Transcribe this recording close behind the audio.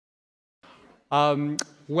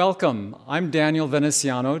Welcome. I'm Daniel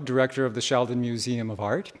Veneziano, Director of the Sheldon Museum of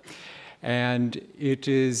Art, and it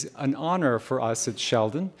is an honor for us at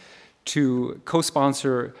Sheldon to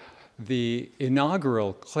co-sponsor the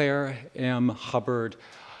inaugural Claire M. Hubbard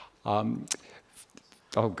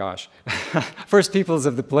First Peoples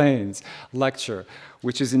of the Plains lecture,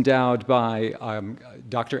 which is endowed by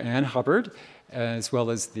Dr. Ann Hubbard, as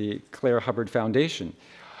well as the Claire Hubbard Foundation.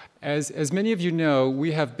 As many of you know,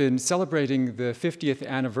 we have been celebrating the 50th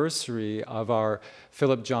anniversary of our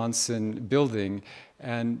Philip Johnson building,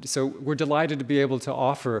 and so we're delighted to be able to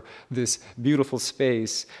offer this beautiful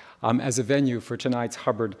space as a venue for tonight's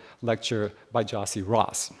Hubbard lecture by Gyasi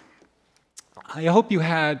Ross. I hope you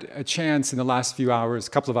had a chance in the last few hours,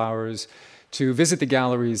 couple of hours, to visit the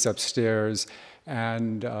galleries upstairs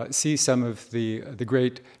and see some of the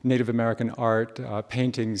great Native American art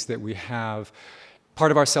paintings that we have. Part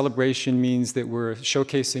of our celebration means that we're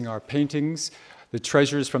showcasing our paintings, the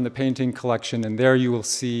treasures from the painting collection, and there you will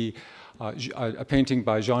see a painting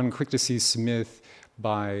by Jean Quickdesy Smith,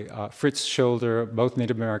 by Fritz Scholder, both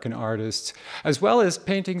Native American artists, as well as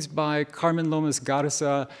paintings by Carmen Lomas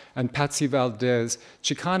Garza and Patsy Valdez,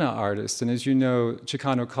 Chicana artists. And as you know,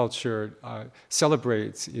 Chicano culture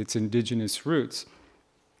celebrates its indigenous roots.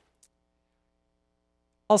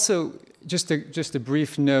 Also, just a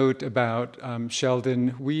brief note about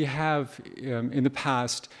Sheldon. We have, in the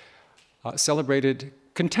past, celebrated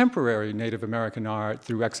contemporary Native American art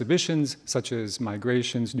through exhibitions such as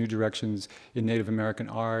Migrations, New Directions in Native American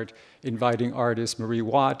Art, inviting artists. Marie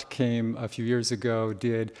Watt came a few years ago,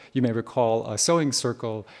 did, you may recall, a sewing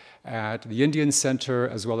circle at the Indian Center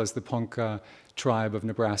as well as the Ponca Tribe of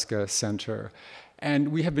Nebraska Center. And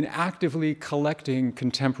we have been actively collecting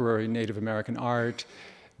contemporary Native American art.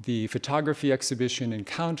 The photography exhibition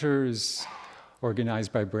Encounters,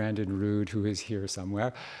 organized by Brandon Rood, who is here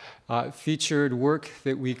somewhere, featured work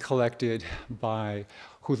that we collected by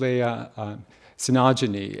Hulea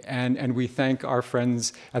Sinagini. And we thank our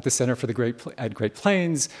friends at the Center for the Great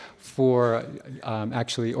Plains for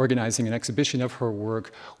actually organizing an exhibition of her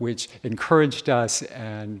work, which encouraged us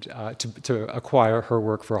and to acquire her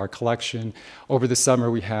work for our collection. Over the summer,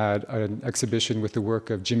 we had an exhibition with the work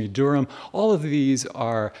of Jimmy Durham. All of these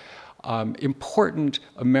are important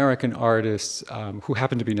American artists who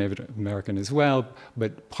happen to be Native American as well,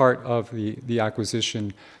 but part of the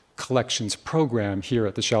acquisition collections program here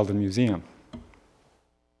at the Sheldon Museum.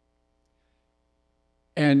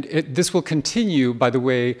 And this will continue, by the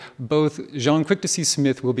way. Both Jean Quickdesy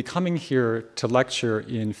Smith will be coming here to lecture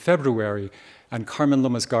in February, and Carmen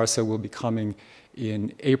Lomas Garza will be coming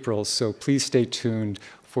in April, so please stay tuned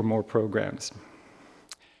for more programs.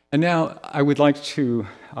 And now I would like to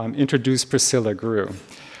introduce Priscilla Grew,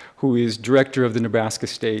 who is director of the Nebraska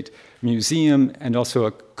State Museum and also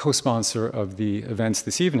a co-sponsor of the events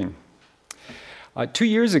this evening. 2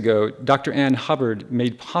 years ago, Dr. Ann Hubbard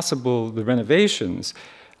made possible the renovations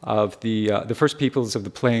of the First Peoples of the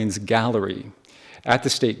Plains Gallery at the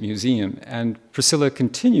State Museum, and Priscilla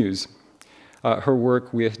continues her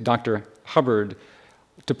work with Dr. Hubbard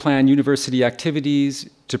to plan university activities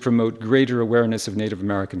to promote greater awareness of Native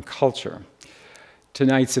American culture.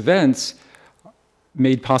 Tonight's events,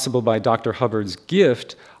 made possible by Dr. Hubbard's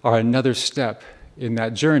gift, are another step in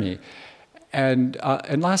that journey. And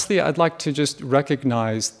lastly, I'd like to just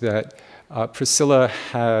recognize that Priscilla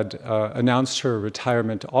had announced her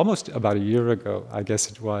retirement almost about a year ago, I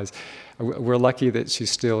guess it was. We're lucky that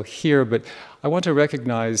she's still here, but I want to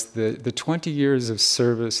recognize the 20 years of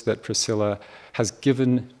service that Priscilla has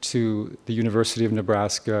given to the University of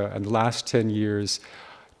Nebraska and the last 10 years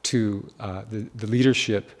to the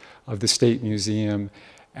leadership of the State Museum,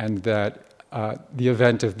 and that the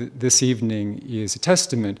event of this evening is a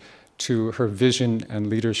testament to her vision and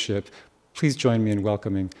leadership. Please join me in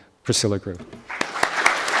welcoming Priscilla Grew.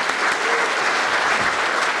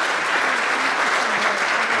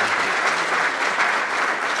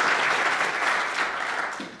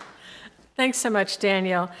 Thanks so much,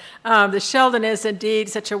 Daniel. The Sheldon is indeed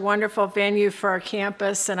such a wonderful venue for our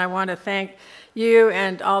campus, and I want to thank you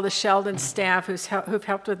and all the Sheldon staff who've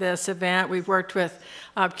helped with this event. We've worked with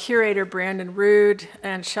curator Brandon Rood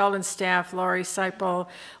and Sheldon staff Laurie Seipel,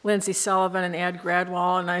 Lindsay Sullivan, and Ed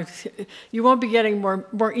Gradwall. And you won't be getting more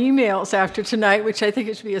emails after tonight, which I think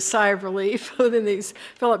it should be a sigh of relief within these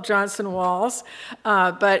Philip Johnson walls.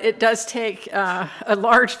 But it does take a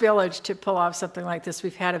large village to pull off something like this.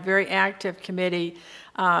 We've had a very active committee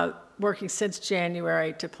working since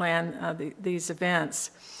January to plan these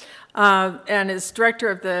events. And as director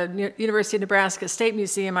of the University of Nebraska State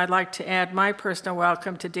Museum, I'd like to add my personal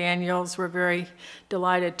welcome to Daniels. We're very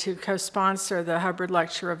delighted to co-sponsor the Hubbard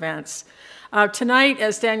Lecture events. Tonight,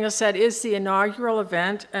 as Daniel said, is the inaugural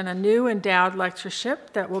event and a new endowed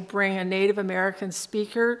lectureship that will bring a Native American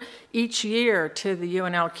speaker each year to the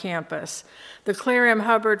UNL campus. The Claire M.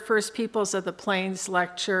 Hubbard First Peoples of the Plains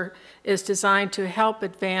lecture is designed to help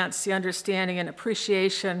advance the understanding and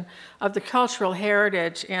appreciation of the cultural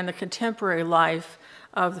heritage and the contemporary life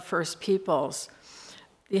of the First Peoples.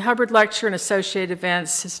 The Hubbard Lecture and associated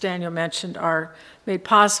events, as Daniel mentioned, are made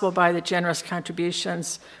possible by the generous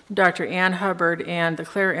contributions from Dr. Ann Hubbard and the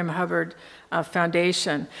Claire M. Hubbard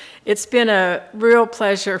Foundation. It's been a real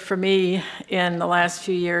pleasure for me in the last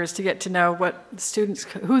few years to get to know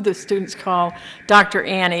who the students call Dr.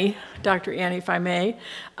 Annie, if I may.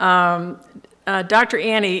 Dr.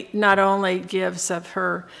 Annie not only gives of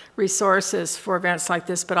her resources for events like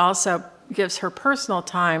this, but also gives her personal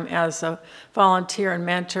time as a volunteer and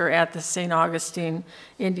mentor at the St. Augustine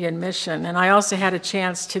Indian Mission. And I also had a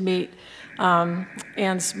chance to meet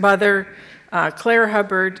Ann's mother, Claire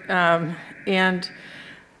Hubbard, and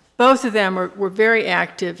both of them were very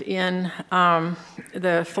active in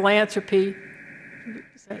the philanthropy.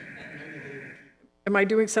 Am I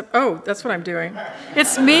doing something? Oh, that's what I'm doing.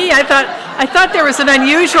 It's me. I thought there was an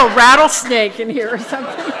unusual rattlesnake in here or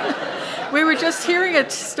something. We were just hearing a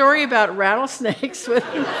story about rattlesnakes.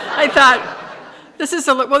 I thought, this is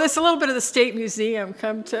a little bit of the State Museum.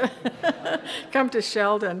 Come to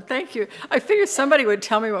Sheldon. Thank you. I figured somebody would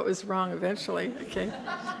tell me what was wrong eventually. Okay.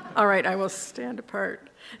 All right, I will stand apart.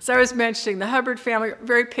 So I was mentioning the Hubbard family,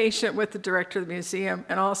 very patient with the director of the museum,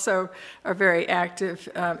 and also are very active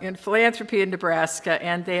in philanthropy in Nebraska,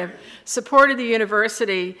 and they have supported the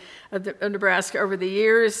University of Nebraska over the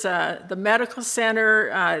years, the Medical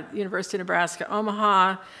Center, University of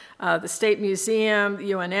Nebraska-Omaha, the State Museum,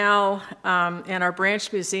 UNL, and our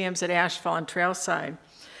branch museums at Asheville and Trailside.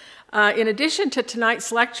 In addition to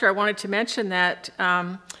tonight's lecture, I wanted to mention that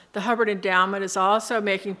the Hubbard Endowment is also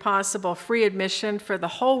making possible free admission for the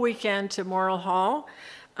whole weekend to Morrill Hall,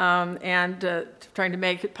 and trying to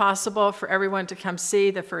make it possible for everyone to come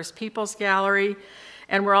see the First Peoples Gallery.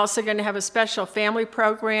 And we're also going to have a special family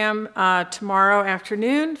program tomorrow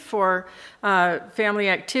afternoon for family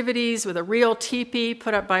activities with a real teepee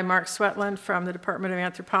put up by Mark Swetland from the Department of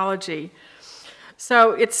Anthropology.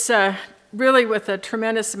 So it's really with a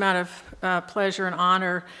tremendous amount of pleasure and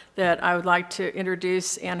honor that I would like to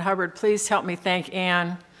introduce Ann Hubbard. Please help me thank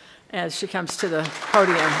Ann as she comes to the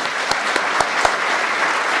podium.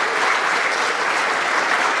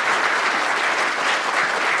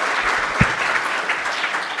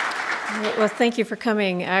 Well, thank you for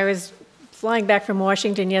coming. I was flying back from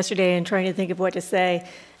Washington yesterday and trying to think of what to say.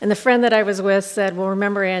 And the friend that I was with said, well,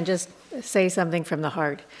 remember, Ann, just say something from the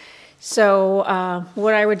heart. So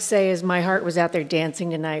what I would say is my heart was out there dancing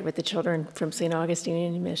tonight with the children from St. Augustine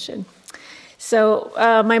Indian Mission. So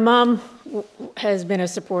my mom has been a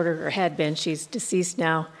supporter, or had been. She's deceased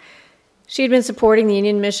now. She had been supporting the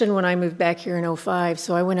Indian Mission when I moved back here in '05,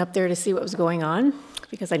 so I went up there to see what was going on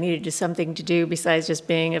because I needed something to do besides just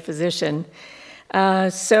being a physician.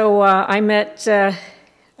 So I met a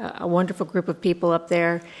wonderful group of people up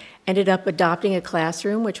there, ended up adopting a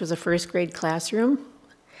classroom, which was a first grade classroom.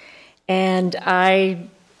 And I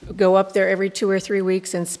go up there every 2 or 3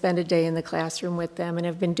 weeks and spend a day in the classroom with them, and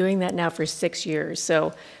I've been doing that now for 6 years.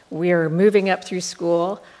 So we're moving up through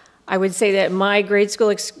school. I would say that my grade school,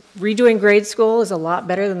 redoing grade school is a lot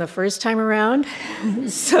better than the first time around.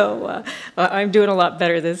 So I'm doing a lot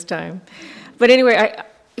better this time. But anyway,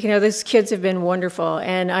 those kids have been wonderful,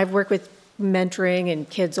 and I've worked with mentoring and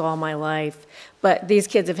kids all my life. But these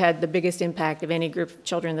kids have had the biggest impact of any group of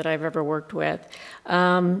children that I've ever worked with.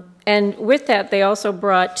 And with that, they also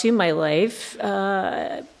brought to my life,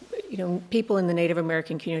 people in the Native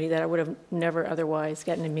American community that I would have never otherwise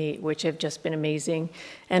gotten to meet, which have just been amazing.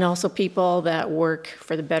 And also people that work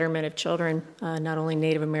for the betterment of children, not only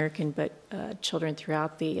Native American, but children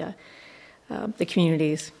throughout the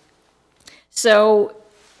communities. So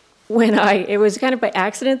it was kind of by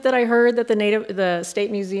accident that I heard that the State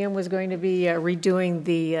Museum was going to be redoing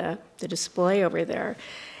the display over there.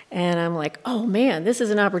 And I'm like, oh man, this is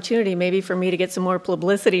an opportunity maybe for me to get some more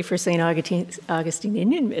publicity for St. Augustine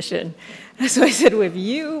Indian Mission. So I said, well, if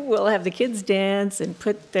you will have the kids dance and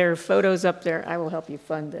put their photos up there, I will help you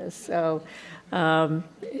fund this. So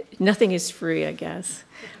nothing is free, I guess.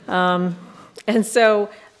 And so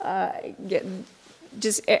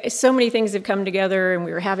just so many things have come together, and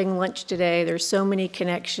we were having lunch today. There's so many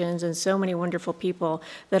connections and so many wonderful people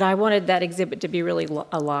that I wanted that exhibit to be really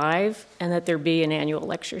alive, and that there be an annual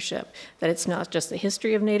lectureship, that it's not just the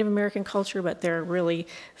history of Native American culture, but there are really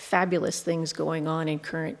fabulous things going on in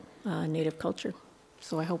current Native culture.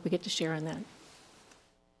 So I hope we get to share on that.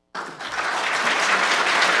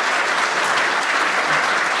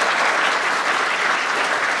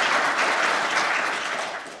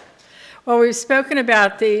 Well, we've spoken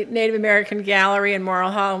about the Native American Gallery in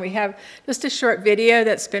Morrill Hall, and we have just a short video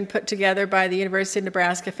that's been put together by the University of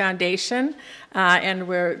Nebraska Foundation, and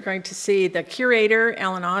we're going to see the curator,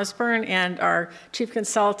 Alan Osborne, and our chief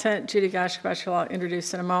consultant, Judy Gashkabash, who I'll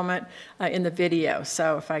introduce in a moment, in the video.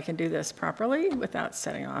 So if I can do this properly without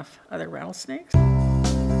setting off other rattlesnakes.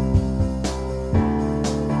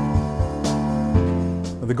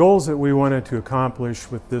 The goals that we wanted to accomplish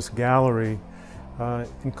with this gallery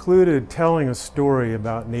included telling a story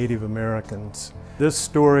about Native Americans. This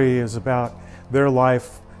story is about their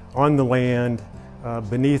life on the land,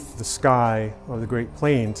 beneath the sky of the Great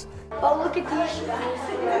Plains. Oh, look at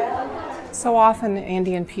these. So often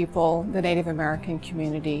Indian people, the Native American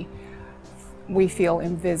community, we feel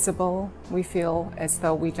invisible. We feel as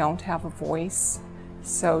though we don't have a voice.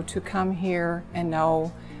 So to come here and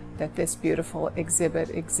know that this beautiful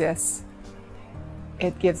exhibit exists,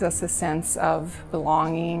 it gives us a sense of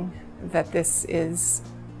belonging, that this is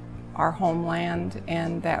our homeland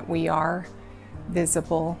and that we are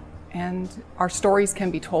visible and our stories can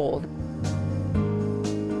be told.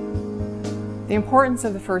 The importance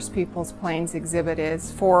of the First Peoples Plains exhibit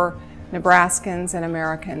is for Nebraskans and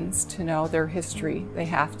Americans to know their history. They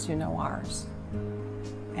have to know ours.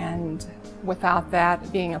 And without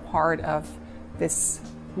that being a part of this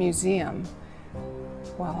museum,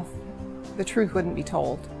 well, the truth wouldn't be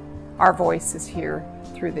told. Our voice is here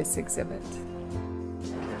through this exhibit.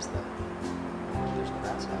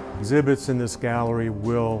 Exhibits in this gallery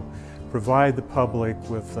will provide the public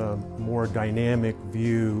with a more dynamic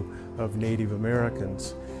view of Native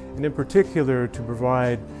Americans, and in particular to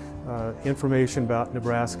provide information about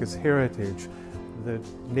Nebraska's heritage, the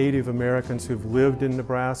Native Americans who've lived in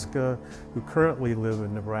Nebraska, who currently live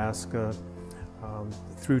in Nebraska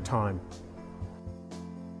through time.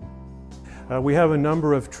 We have a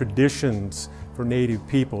number of traditions for Native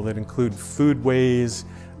people that include foodways,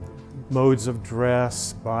 modes of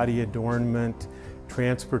dress, body adornment,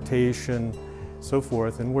 transportation, so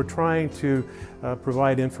forth. And we're trying to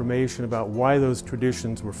provide information about why those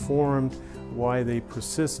traditions were formed, why they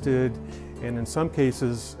persisted, and in some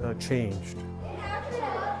cases changed.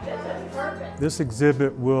 This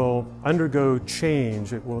exhibit will undergo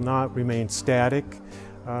change. It will not remain static.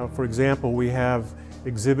 For example, we have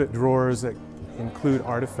exhibit drawers that include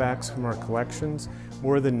artifacts from our collections.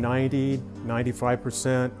 More than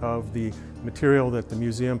 95% of the material that the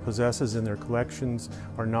museum possesses in their collections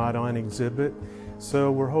are not on exhibit.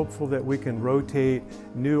 So we're hopeful that we can rotate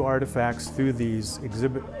new artifacts through these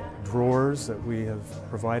exhibit drawers that we have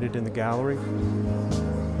provided in the gallery.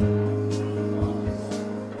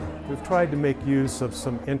 We've tried to make use of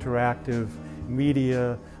some interactive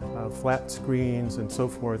media, flat screens and so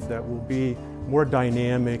forth that will be more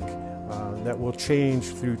dynamic, that will change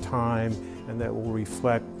through time, and that will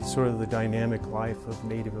reflect sort of the dynamic life of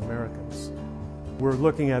Native Americans. We're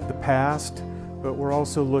looking at the past, but we're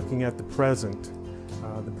also looking at the present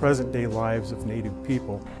day lives of Native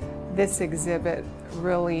people. This exhibit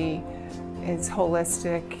really is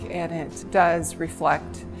holistic, and it does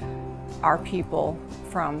reflect our people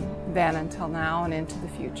from then until now and into the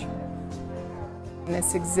future. And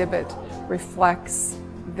this exhibit reflects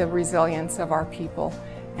the resilience of our people,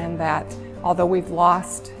 and that although we've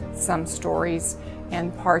lost some stories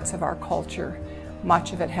and parts of our culture,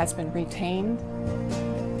 much of it has been retained.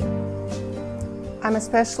 I'm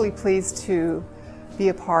especially pleased to be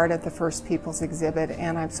a part of the First Peoples exhibit,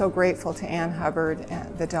 and I'm so grateful to Ann Hubbard,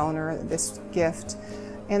 the donor of this gift,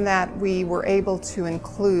 in that we were able to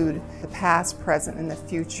include the past, present, and the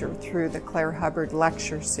future through the Claire Hubbard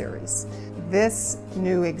lecture series. This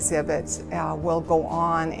new exhibit will go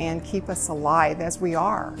on and keep us alive as we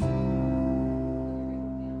are.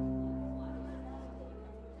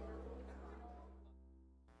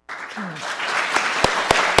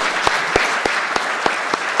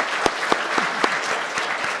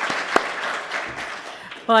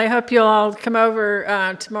 Well, I hope you'll all come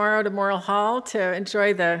over tomorrow to Morrill Hall to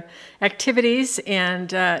enjoy the activities. And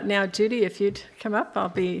now, Judy, if you'd come up, I'll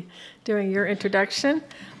be doing your introduction.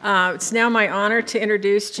 It's now my honor to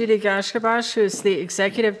introduce Judy Gyasi Ross, who is the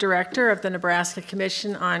Executive Director of the Nebraska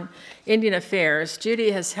Commission on Indian Affairs.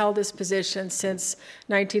 Judy has held this position since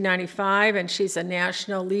 1995, and she's a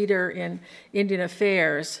national leader in Indian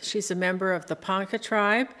Affairs. She's a member of the Ponca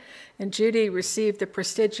tribe, and Judy received the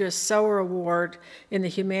prestigious Sower Award in the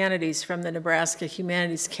Humanities from the Nebraska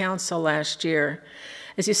Humanities Council last year.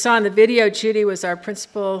 As you saw in the video, Judy was our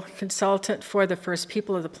principal consultant for the First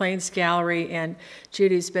People of the Plains Gallery, and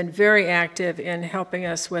Judy's been very active in helping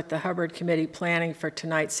us with the Hubbard Committee planning for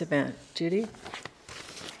tonight's event. Judy?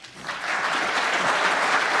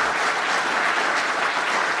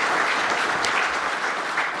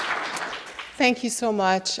 Thank you so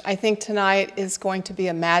much. I think tonight is going to be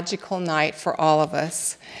a magical night for all of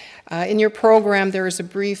us. In your program, there is a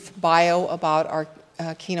brief bio about our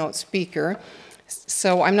keynote speaker.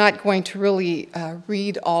 So I'm not going to really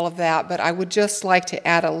read all of that, but I would just like to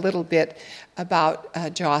add a little bit about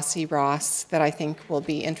Gyasi Ross that I think will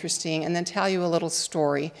be interesting, and then tell you a little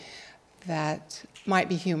story that might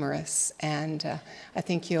be humorous, and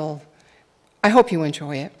I hope you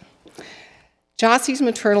enjoy it. Gyasi's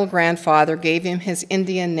maternal grandfather gave him his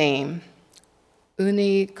Indian name,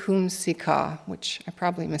 Unikumsika, which I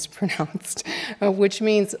probably mispronounced, which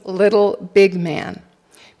means little big man,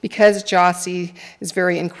 because Gyasi is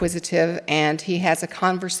very inquisitive and he has a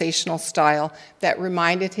conversational style that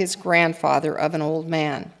reminded his grandfather of an old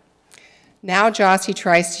man. Now Gyasi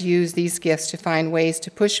tries to use these gifts to find ways to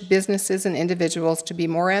push businesses and individuals to be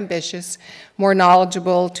more ambitious, more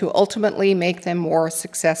knowledgeable, to ultimately make them more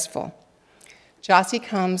successful. Gyasi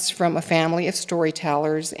comes from a family of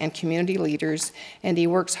storytellers and community leaders, and he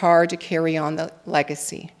works hard to carry on the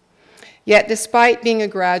legacy. Yet, despite being a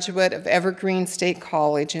graduate of Evergreen State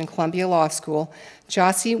College and Columbia Law School,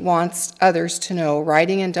 Gyasi wants others to know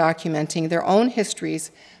writing and documenting their own histories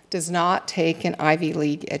does not take an Ivy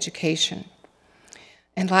League education.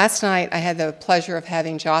 And last night, I had the pleasure of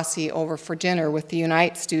having Gyasi over for dinner with the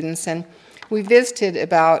Unite students, and we visited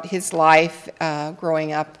about his life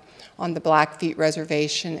growing up on the Blackfeet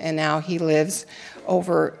Reservation, and now he lives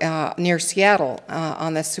over near Seattle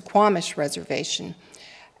on the Suquamish Reservation.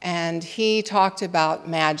 And he talked about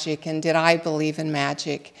magic, and did I believe in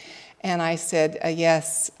magic? And I said,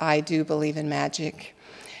 yes, I do believe in magic.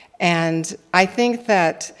 And I think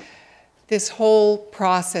that this whole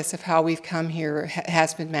process of how we've come here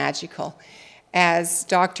has been magical. As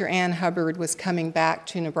Dr. Ann Hubbard was coming back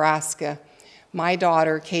to Nebraska, my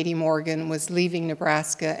daughter, Katie Morgan, was leaving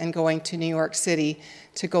Nebraska and going to New York City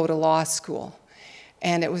to go to law school.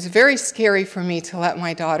 And it was very scary for me to let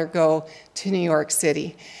my daughter go to New York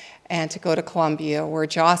City and to go to Columbia, where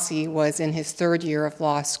Gyasi was in his third year of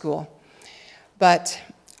law school. But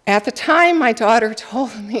at the time, my daughter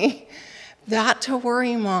told me, "Not to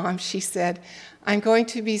worry, Mom," she said, "I'm going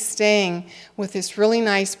to be staying with this really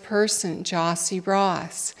nice person, Gyasi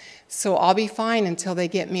Ross. So I'll be fine until they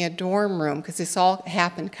get me a dorm room," because this all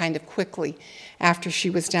happened kind of quickly after she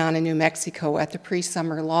was down in New Mexico at the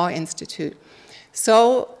Pre-Summer Law Institute.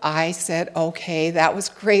 So I said, okay, that was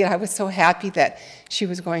great. I was so happy that she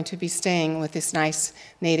was going to be staying with this nice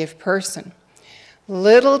native person.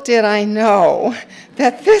 Little did I know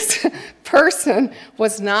that this person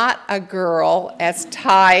was not a girl, as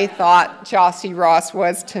Ty thought Gyasi Ross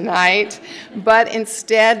was tonight, but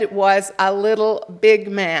instead was a little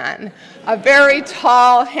big man, a very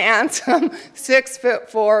tall, handsome,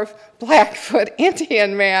 6'4" Blackfoot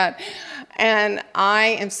Indian man. And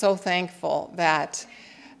I am so thankful that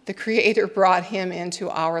the Creator brought him into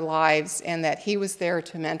our lives and that he was there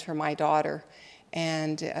to mentor my daughter.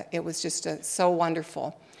 And it was just so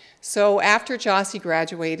wonderful. So after Gyasi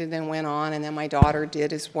graduated and went on, and then my daughter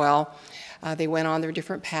did as well, they went on their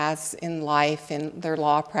different paths in life and their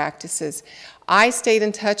law practices. I stayed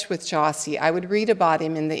in touch with Gyasi. I would read about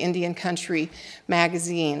him in the Indian Country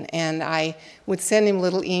magazine, and I would send him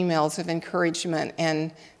little emails of encouragement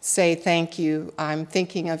and say, "Thank you, I'm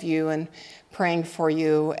thinking of you and praying for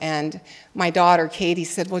you." And my daughter, Katie,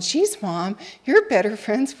 said, "Well, geez, Mom, you're better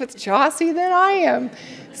friends with Gyasi than I am."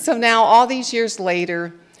 So now, all these years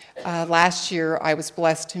later, last year, I was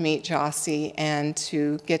blessed to meet Gyasi and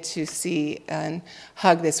to get to see and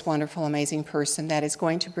hug this wonderful, amazing person that is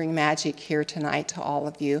going to bring magic here tonight to all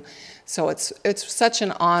of you. So it's such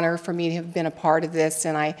an honor for me to have been a part of this,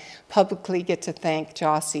 and I publicly get to thank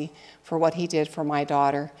Gyasi for what he did for my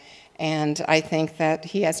daughter. And I think that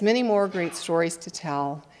he has many more great stories to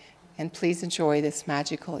tell. And please enjoy this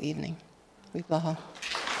magical evening. We love.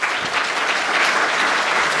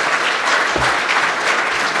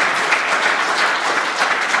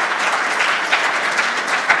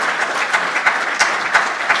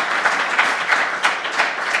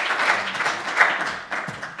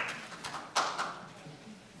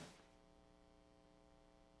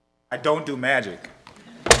 I don't do magic.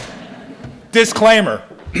 Disclaimer.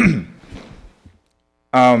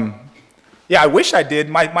 Yeah, I wish I did.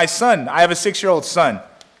 My son, I have a 6-year-old son,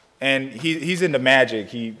 and he's into magic.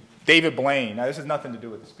 David Blaine. Now, this has nothing to do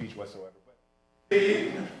with the speech whatsoever. But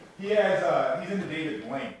he's into David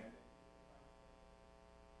Blaine.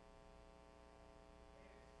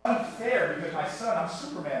 Unfair because my son, I'm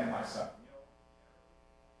Superman in my son.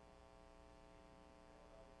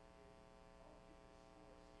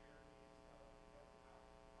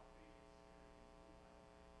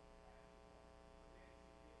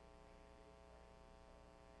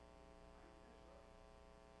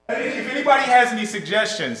 If anybody has any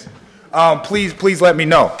suggestions, please let me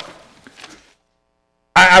know.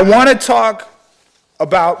 I want to talk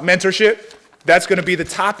about mentorship. That's going to be the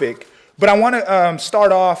topic. But I want to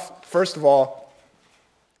start off, first of all,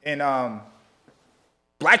 in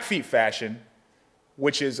Blackfeet fashion,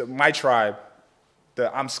 which is my tribe, the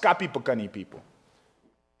Amskapi Pakani people.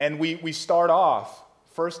 And we start off,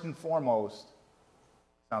 first and foremost,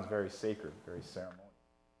 sounds very sacred, very ceremonial,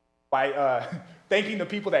 by thanking the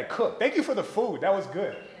people that cook. Thank you for the food. That was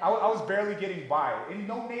good. I was barely getting by. And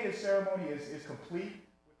no native ceremony is complete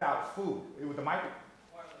without food. With the mic?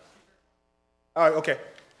 Okay.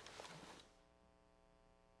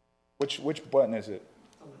 Which button is it?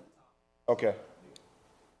 Okay.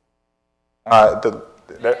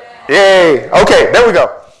 Yay! Okay, there we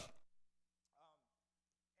go.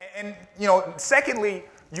 And secondly,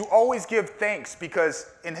 you always give thanks because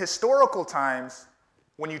in historical times,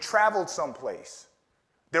 when you traveled someplace,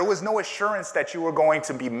 there was no assurance that you were going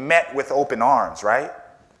to be met with open arms, right?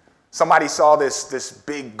 Somebody saw this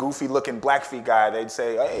big, goofy-looking Blackfeet guy, they'd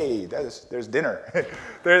say, hey, there's dinner.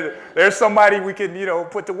 there's somebody we can,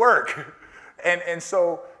 put to work. And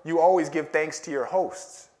so you always give thanks to your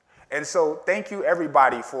hosts. And so thank you,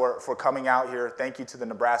 everybody, for coming out here. Thank you to the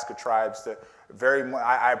Nebraska tribes.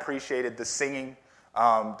 I appreciated the singing,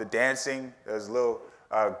 the dancing. There's a little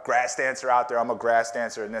grass dancer out there. I'm a grass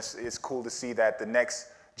dancer, and it's cool to see that the next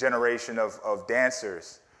generation of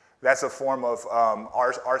dancers, that's a form of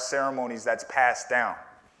our ceremonies that's passed down.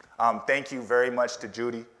 Thank you very much to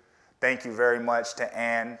Judy. Thank you very much to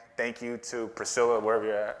Ann. Thank you to Priscilla, wherever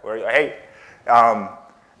you're at. Hey,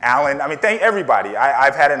 Alan. I mean, thank everybody.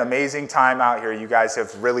 I've had an amazing time out here. You guys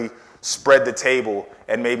have really spread the table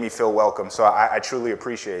and made me feel welcome, so I truly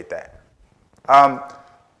appreciate that.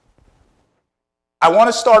 I want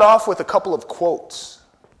to start off with a couple of quotes,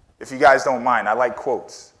 if you guys don't mind. I like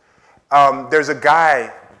quotes. There's a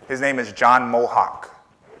guy, his name is John Mohawk.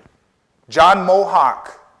 John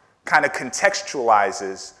Mohawk kind of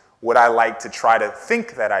contextualizes what I like to try to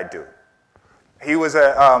think that I do. He was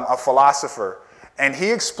a philosopher, and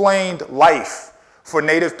he explained life for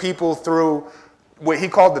Native people through what he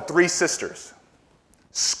called the 3 sisters: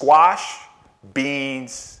 squash,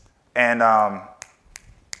 beans, and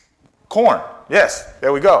corn. Yes,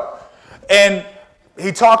 there we go. And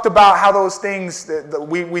he talked about how those things,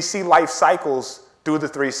 we see life cycles through the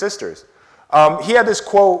 3 sisters. He had this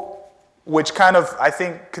quote which kind of, I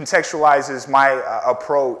think, contextualizes my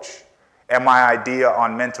approach and my idea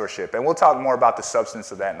on mentorship. And we'll talk more about the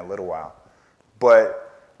substance of that in a little while.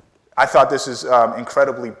 But I thought this is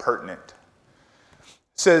incredibly pertinent. It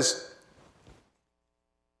says,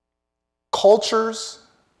 cultures.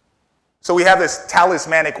 So we have this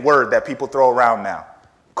talismanic word that people throw around now,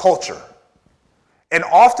 culture. And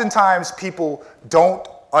oftentimes people don't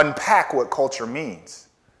unpack what culture means.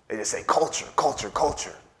 They just say culture, culture,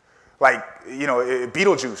 culture. Like,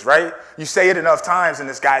 Beetlejuice, right? You say it enough times and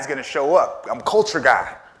this guy's going to show up. I'm a culture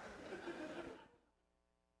guy.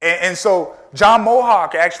 And so John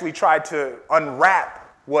Mohawk actually tried to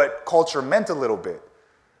unwrap what culture meant a little bit.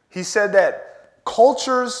 He said that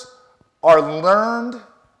cultures are learned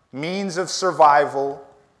means of survival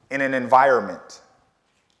in an environment.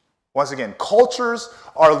 Once again, cultures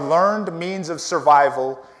are learned means of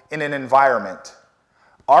survival in an environment.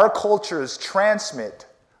 Our cultures transmit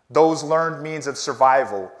those learned means of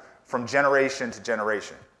survival from generation to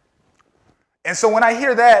generation. And so when I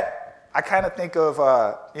hear that, I kind of think of,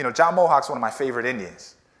 John Mohawk's one of my favorite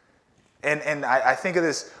Indians. And I think of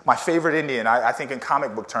this, my favorite Indian, I think in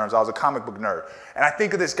comic book terms. I was a comic book nerd. And I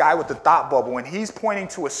think of this guy with the thought bubble, when he's pointing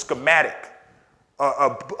to a schematic,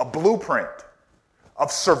 a blueprint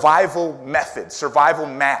of survival methods, survival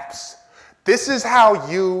maps. This is how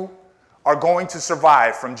you are going to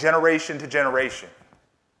survive from generation to generation.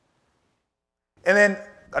 And then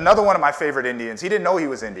another one of my favorite Indians, he didn't know he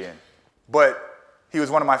was Indian, but he was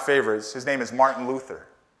one of my favorites. His name is Martin Luther.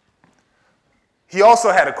 He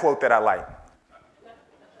also had a quote that I like.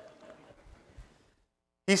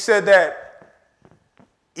 He said that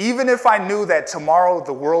even if I knew that tomorrow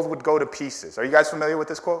the world would go to pieces. Are you guys familiar with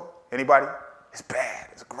this quote? Anybody? It's bad.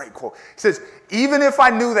 It's a great quote. It says, even if I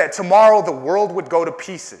knew that tomorrow the world would go to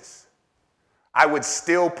pieces, I would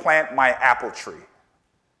still plant my apple tree.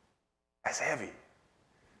 That's heavy.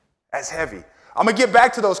 That's heavy. I'm going to get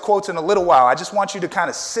back to those quotes in a little while. I just want you to kind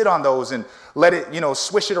of sit on those and let it,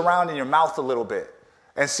 swish it around in your mouth a little bit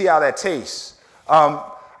and see how that tastes.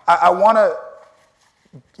 I want to,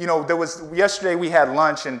 yesterday we had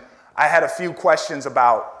lunch and I had a few questions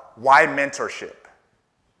about why mentorship?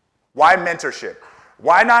 Why mentorship?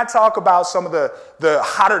 Why not talk about some of the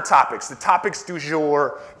hotter topics, the topics du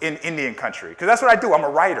jour in Indian country? Because that's what I do. I'm a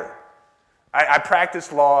writer. I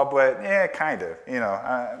practice law, but kind of,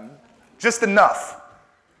 just enough.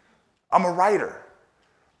 I'm a writer.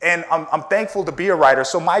 And I'm thankful to be a writer.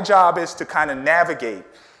 So my job is to kind of navigate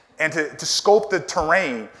and to scope the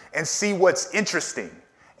terrain and see what's interesting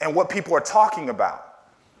and what people are talking about.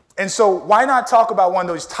 And so why not talk about one of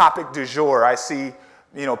those topics du jour? I see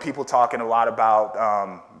people talking a lot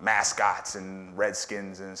about mascots and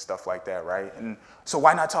redskins and stuff like that, right? And so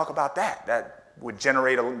why not talk about that? That would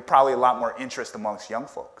generate probably a lot more interest amongst young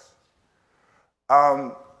folks.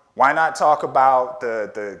 Why not talk about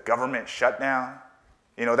the government shutdown?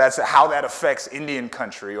 That's how that affects Indian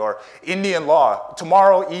country or Indian law.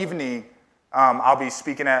 Tomorrow evening, I'll be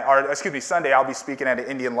speaking Sunday, I'll be speaking at an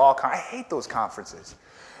Indian law conference. I hate those conferences.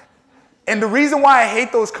 And the reason why I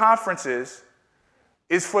hate those conferences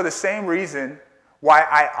is for the same reason why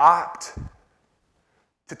I opt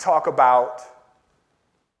to talk about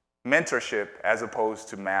mentorship as opposed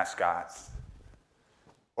to mascots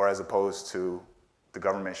or as opposed to the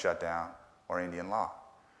government shutdown or Indian law.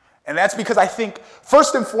 And that's because I think,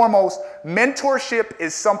 first and foremost, mentorship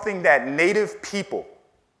is something that Native people,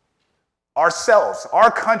 ourselves,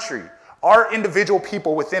 our country, our individual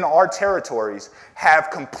people within our territories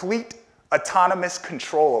have complete autonomous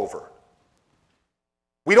control over.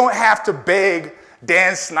 We don't have to beg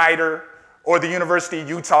Dan Snyder or the University of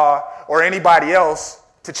Utah or anybody else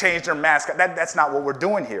to change their mascot. That's not what we're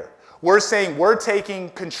doing here. We're saying we're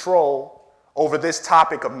taking control over this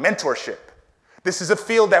topic of mentorship. This is a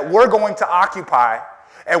field that we're going to occupy,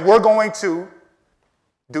 and we're going to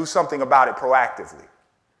do something about it proactively.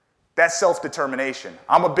 That's self-determination.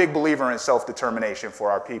 I'm a big believer in self-determination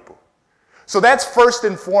for our people. So that's first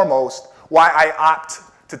and foremost why I opt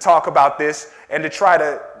to talk about this and to try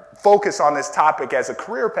to focus on this topic as a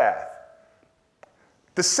career path.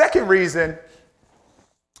 The second reason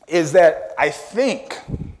is that I think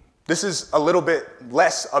this is a little bit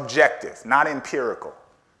less objective, not empirical.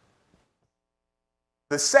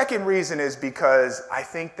 The second reason is because I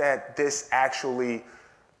think that this actually,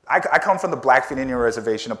 I come from the Blackfeet Indian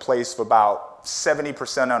Reservation, a place of about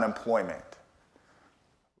 70% unemployment.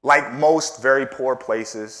 Like most very poor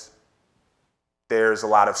places, there's a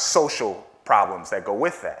lot of social problems that go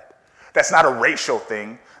with that. That's not a racial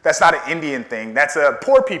thing. That's not an Indian thing. That's a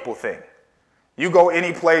poor people thing. You go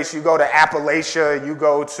any place, you go to Appalachia, you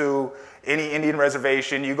go to any Indian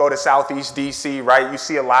reservation, you go to Southeast DC, right? You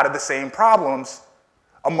see a lot of the same problems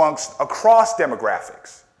across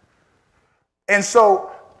demographics. And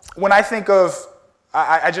so when I think of,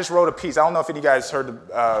 I just wrote a piece. I don't know if any of you guys heard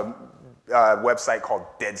of a website called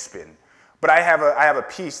Deadspin. But I have a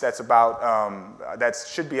piece that's about, that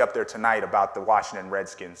should be up there tonight about the Washington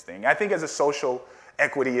Redskins thing. I think as a social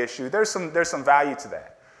equity issue, there's some value to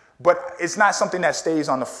that. But it's not something that stays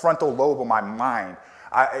on the frontal lobe of my mind.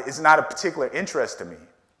 It's not a particular interest to me.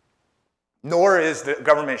 Nor is the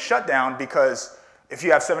government shutdown, because if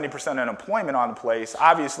you have 70% unemployment on the place,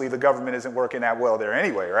 obviously the government isn't working that well there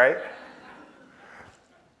anyway, right?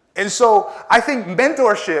 And so I think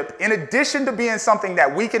mentorship, in addition to being something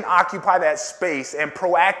that we can occupy that space and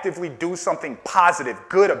proactively do something positive,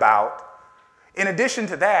 good about, in addition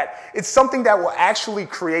to that, it's something that will actually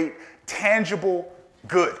create tangible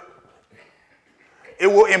good. It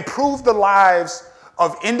will improve the lives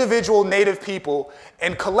of individual Native people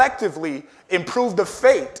and collectively improve the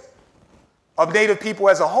fate of Native people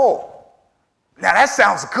as a whole. Now that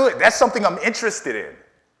sounds good. That's something I'm interested in.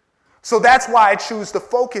 So that's why I choose to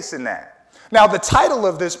focus in that. Now, the title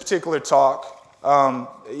of this particular talk, I'm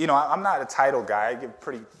not a title guy. I give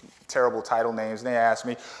pretty terrible title names. And they ask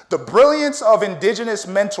me, The Brilliance of Indigenous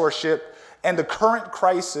Mentorship and the Current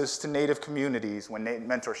Crisis to Native Communities When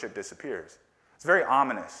Mentorship Disappears. It's very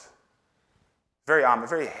ominous. Very ominous,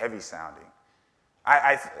 very heavy sounding.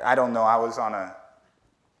 I don't know. I was on a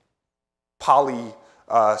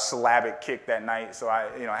polysyllabic kick that night, so I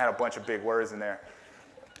had a bunch of big words in there.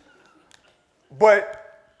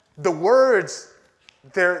 But the words,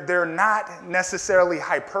 they're not necessarily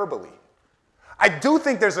hyperbole. I do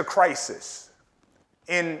think there's a crisis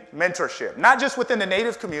in mentorship, not just within the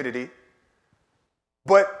Native community,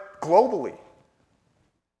 but globally.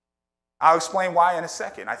 I'll explain why in a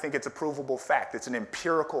second. I think it's a provable fact. It's an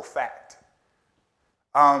empirical fact.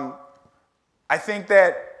 I think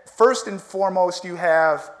that first and foremost, you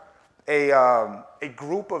have a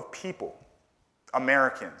group of people,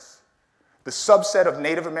 Americans. The subset of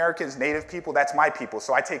Native Americans, Native people, that's my people.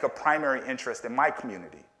 So I take a primary interest in my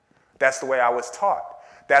community. That's the way I was taught.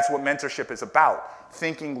 That's what mentorship is about.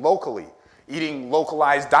 Thinking locally, eating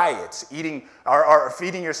localized diets, eating or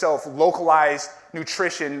feeding yourself localized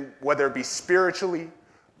nutrition, whether it be spiritually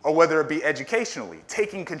or whether it be educationally,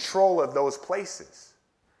 taking control of those places.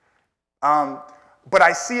 But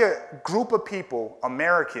I see a group of people,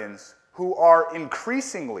 Americans, who are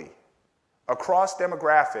increasingly, across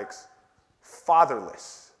demographics,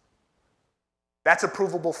 fatherless. That's a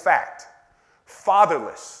provable fact.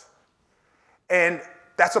 Fatherless. And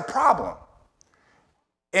that's a problem.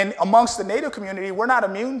 And amongst the Native community, we're not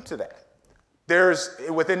immune to that.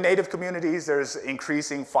 Within Native communities, there's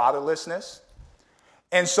increasing fatherlessness.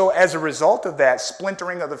 And so as a result of that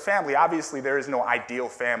splintering of the family, obviously there is no ideal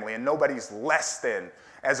family, and nobody's less than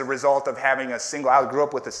as a result of having I grew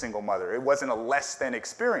up with a single mother. It wasn't a less than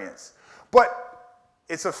experience. But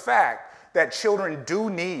it's a fact that children do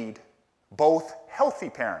need both healthy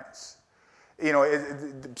parents. You know,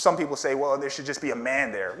 some people say, well, there should just be a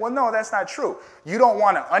man there. Well, no, that's not true. You don't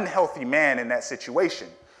want an unhealthy man in that situation.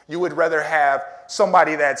 You would rather have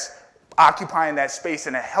somebody that's occupying that space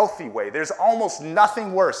in a healthy way. There's almost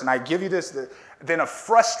nothing worse, and I give you this, than a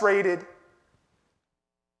frustrated,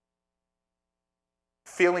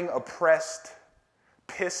 feeling oppressed,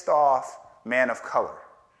 pissed off man of color.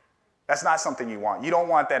 That's not something you want. You don't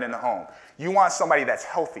want that in the home. You want somebody that's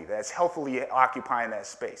healthy, that's healthily occupying that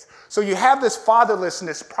space. So you have this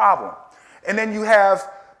fatherlessness problem, and then you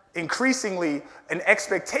have increasingly an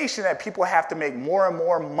expectation that people have to make more and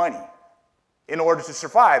more money in order to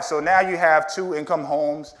survive. So now you have two-income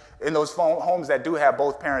homes, in those homes that do have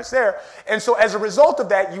both parents there. And so as a result of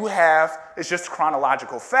that, you have, it's just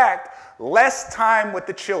chronological fact, less time with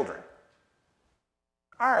the children.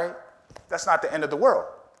 All right, that's not the end of the world.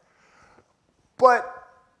 But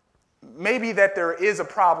maybe that there is a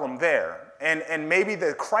problem there, and maybe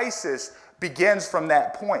the crisis begins from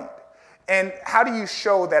that point. And how do you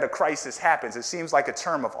show that a crisis happens? It seems like a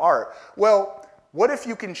term of art. Well, what if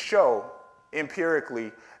you can show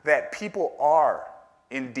empirically that people are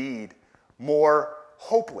indeed more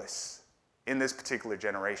hopeless in this particular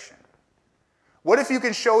generation? What if you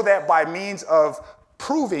can show that by means of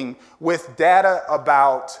proving with data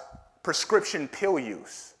about prescription pill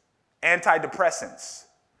use, antidepressants,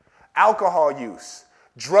 alcohol use,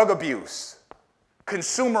 drug abuse,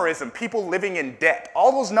 consumerism, people living in debt?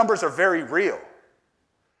 All those numbers are very real.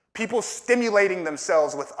 People stimulating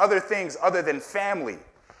themselves with other things other than family,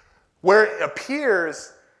 where it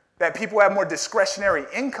appears that people have more discretionary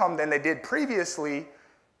income than they did previously.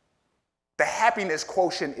 The happiness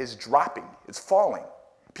quotient is dropping. It's falling.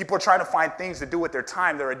 People are trying to find things to do with their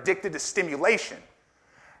time. They're addicted to stimulation.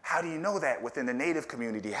 How do you know that within the Native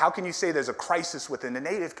community? How can you say there's a crisis within the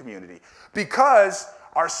Native community? Because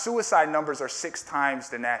our suicide numbers are 6 times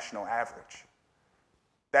the national average.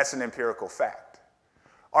 That's an empirical fact.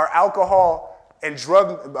 Our alcohol and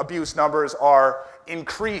drug abuse numbers are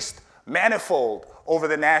increased manifold over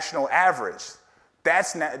the national average.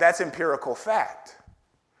 That's empirical fact.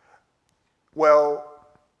 Well,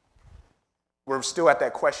 we're still at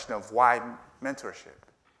that question of why mentorship?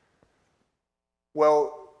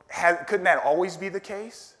 Well, couldn't that always be the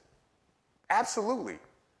case? Absolutely.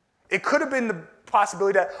 It could have been the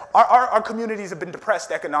possibility that our communities have been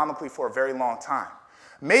depressed economically for a very long time.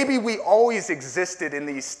 Maybe we always existed in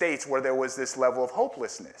these states where there was this level of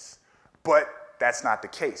hopelessness, but that's not the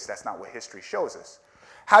case. That's not what history shows us.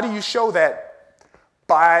 How do you show that?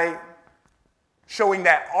 By showing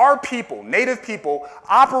that our people, Native people,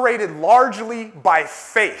 operated largely by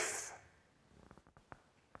faith,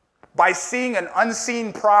 by seeing an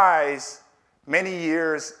unseen prize many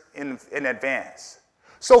years in advance.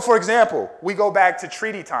 So, for example, we go back to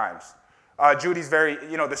treaty times. Judy's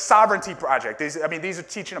the Sovereignty Project. These are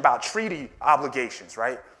teaching about treaty obligations,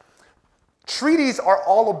 right? Treaties are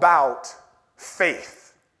all about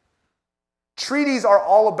faith. Treaties are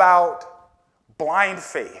all about blind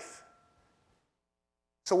faith.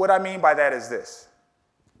 So what I mean by that is this.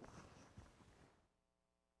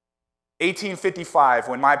 1855,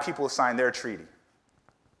 when my people signed their treaty,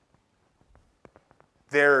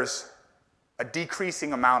 there's a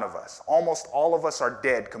decreasing amount of us. Almost all of us are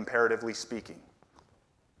dead, comparatively speaking.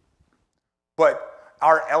 But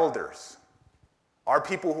our elders, our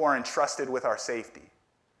people who are entrusted with our safety.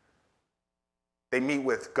 They meet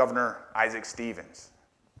with Governor Isaac Stevens.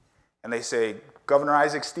 And they say, Governor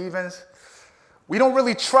Isaac Stevens, we don't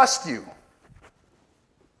really trust you.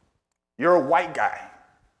 You're a white guy.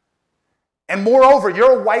 And moreover,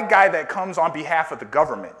 you're a white guy that comes on behalf of the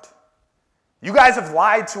government. You guys have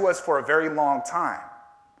lied to us for a very long time.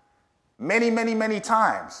 Many, many, many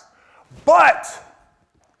times. But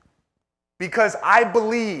because I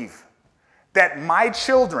believe that my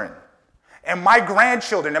children and my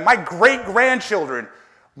grandchildren and my great-grandchildren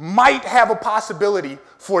might have a possibility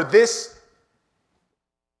for this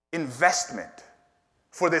investment,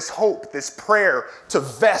 for this hope, this prayer to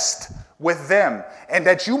vest with them, and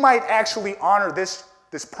that you might actually honor this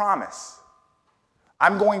promise.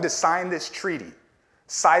 I'm going to sign this treaty,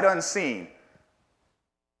 sight unseen.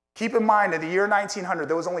 Keep in mind, in the year 1900,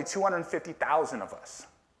 there was only 250,000 of us.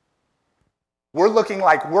 We're looking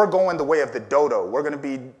like we're going the way of the dodo. We're going to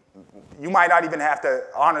be, you might not even have to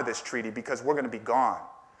honor this treaty because we're going to be gone.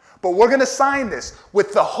 But we're going to sign this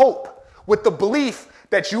with the hope, with the belief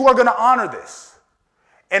that you are going to honor this,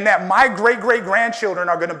 and that my great-great-grandchildren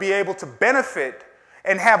are going to be able to benefit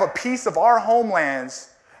and have a piece of our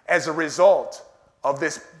homelands as a result of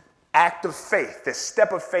this act of faith, this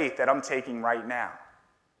step of faith that I'm taking right now.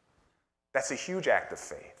 That's a huge act of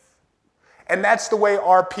faith. And that's the way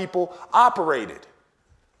our people operated.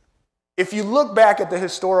 If you look back at the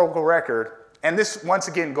historical record, and this once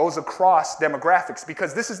again goes across demographics,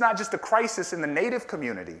 because this is not just a crisis in the Native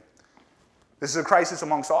community. This is a crisis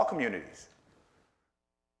amongst all communities.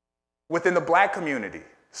 Within the Black community,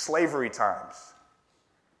 slavery times,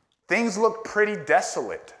 things look pretty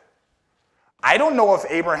desolate. I don't know if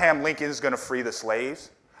Abraham Lincoln is going to free the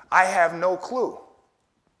slaves. I have no clue.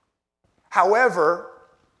 However,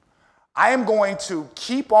 I am going to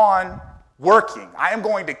keep on working. I am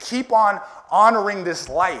going to keep on honoring this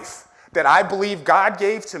life that I believe God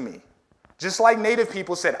gave to me. Just like Native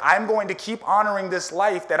people said, I'm going to keep honoring this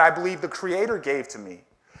life that I believe the Creator gave to me,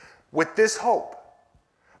 with this hope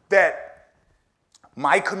that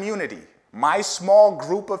my community, my small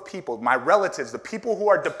group of people, my relatives, the people who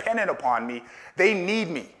are dependent upon me, they need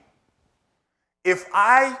me. If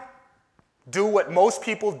I do what most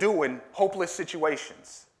people do in hopeless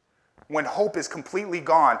situations, when hope is completely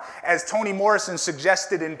gone, as Toni Morrison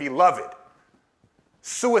suggested in Beloved,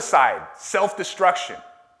 suicide, self-destruction.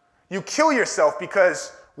 You kill yourself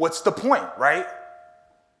because what's the point, right?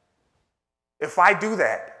 If I do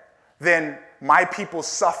that, then my people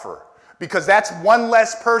suffer, because that's one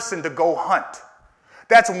less person to go hunt.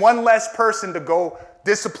 That's one less person to go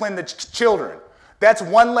discipline the children. That's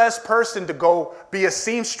one less person to go be a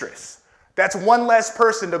seamstress. That's one less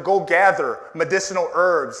person to go gather medicinal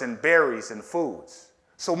herbs and berries and foods.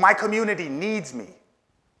 So my community needs me.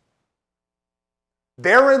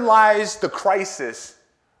 Therein lies the crisis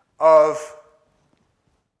of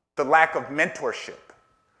the lack of mentorship.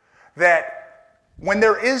 That when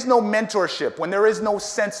there is no mentorship, when there is no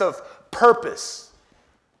sense of purpose,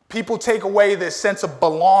 people take away this sense of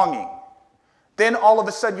belonging. Then all of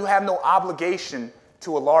a sudden you have no obligation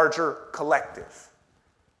to a larger collective.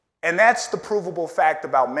 And that's the provable fact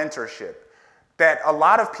about mentorship, that a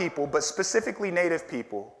lot of people, but specifically Native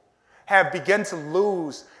people, have begun to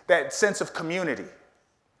lose that sense of community,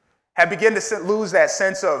 have begun to lose that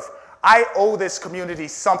sense of, I owe this community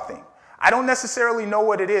something. I don't necessarily know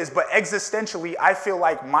what it is, but existentially, I feel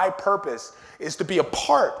like my purpose is to be a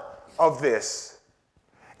part of this.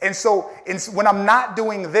 And so when I'm not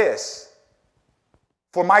doing this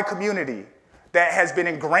for my community that has been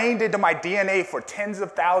ingrained into my DNA for tens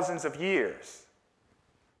of thousands of years,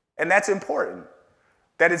 and that's important,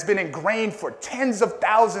 that it's been ingrained for tens of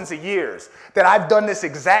thousands of years, that I've done this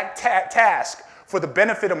exact task for the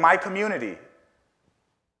benefit of my community,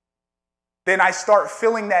 then I start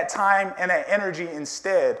filling that time and that energy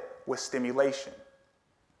instead with stimulation.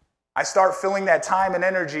 I start filling that time and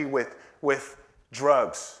energy with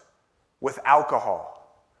drugs, with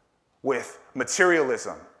alcohol, with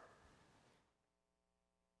materialism.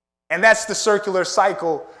 And that's the circular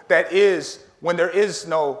cycle that is when there is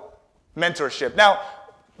no mentorship. Now,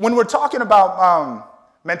 when we're talking about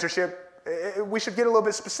mentorship, we should get a little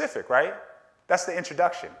bit specific, right? That's the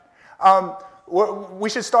introduction. We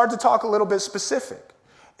should start to talk a little bit specific.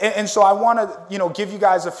 And so I want to, give you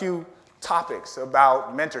guys a few topics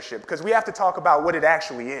about mentorship, because we have to talk about what it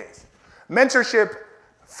actually is. Mentorship,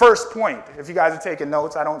 first point, if you guys are taking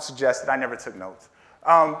notes, I don't suggest it, I never took notes.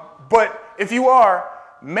 But if you are,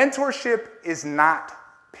 mentorship is not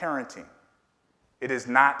parenting. It is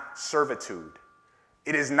not servitude.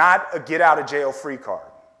 It is not a get out of jail free card.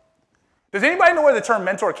 Does anybody know where the term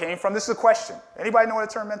mentor came from? This is a question. Anybody know where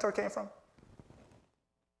the term mentor came from?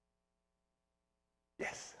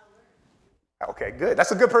 Yes. Okay, good.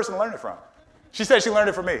 That's a good person to learn it from. She said she learned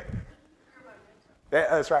it from me.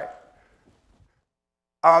 That's right.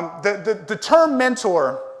 The term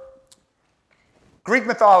mentor, Greek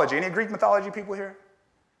mythology. Any Greek mythology people here?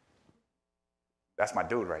 That's my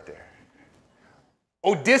dude right there.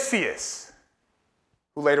 Odysseus,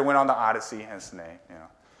 who later went on the Odyssey, hence the name. You know,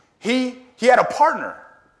 he had a partner,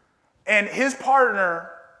 and his partner's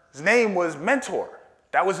name was Mentor.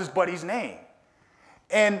 That was his buddy's name.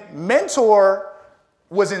 And Mentor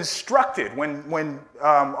was instructed when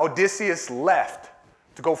Odysseus left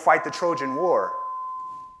to go fight the Trojan War.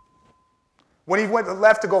 When he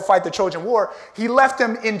left to go fight the Trojan War, he left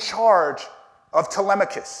him in charge of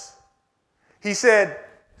Telemachus. He said,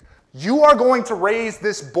 "You are going to raise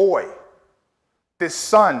this boy, this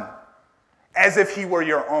son, as if he were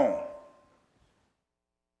your own.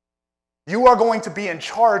 You are going to be in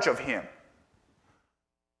charge of him.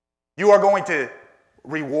 You are going to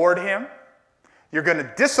reward him. You're going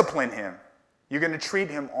to discipline him. You're going to treat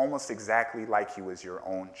him almost exactly like he was your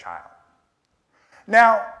own child."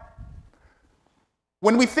 Now,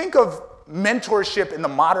 when we think of mentorship in the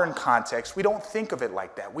modern context, we don't think of it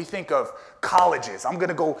like that. We think of colleges. I'm going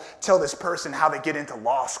to go tell this person how they get into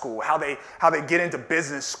law school, how they get into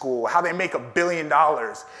business school, how they make $1 billion.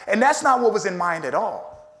 And that's not what was in mind at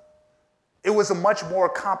all. It was a much more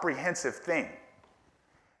comprehensive thing.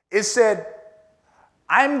 It said,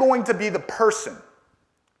 I'm going to be the person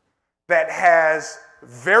that has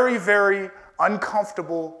very, very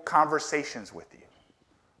uncomfortable conversations with you.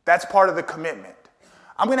 That's part of the commitment.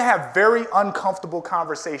 I'm going to have very uncomfortable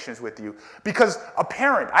conversations with you because a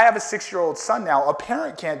parent, I have a 6-year-old son now, a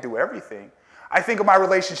parent can't do everything. I think of my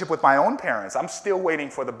relationship with my own parents. I'm still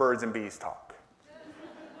waiting for the birds and bees talk.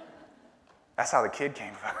 That's how the kid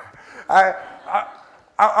came about.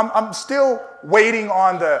 I'm still waiting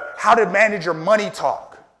on the how to manage your money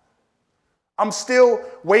talk. I'm still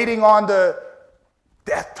waiting on the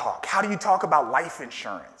death talk. How do you talk about life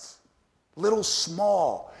insurance? Little,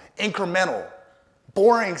 small, incremental,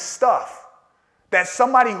 boring stuff that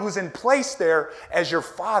somebody who's in place there as your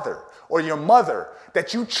father or your mother,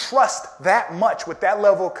 that you trust that much with that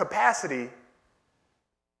level of capacity,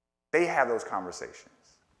 they have those conversations.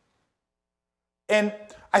 And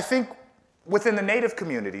I think within the Native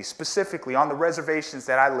community, specifically on the reservations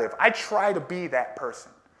that I live, I try to be that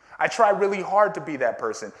person. I try really hard to be that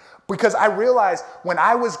person because I realized when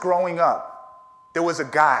I was growing up, there was a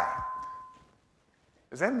guy.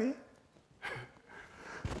 Is that me?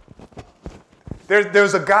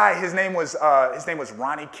 There's a guy, his name was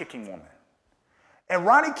Ronnie Kicking Woman. And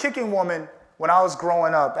Ronnie Kicking Woman, when I was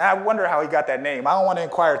growing up, I wonder how he got that name. I don't want to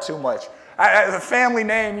inquire too much. As a family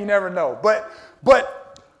name, you never know.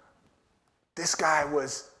 But this guy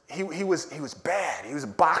was bad. He was a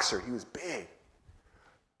boxer. He was big.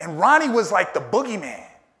 And Ronnie was like the boogeyman.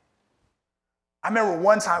 I remember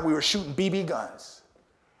one time we were shooting BB guns.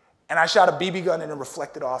 And I shot a BB gun and it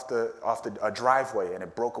reflected off the driveway and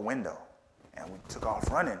it broke a window. And we took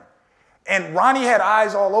off running. And Ronnie had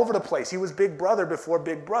eyes all over the place. He was Big Brother before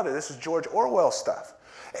Big Brother. This is George Orwell stuff.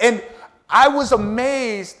 And I was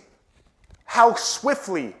amazed how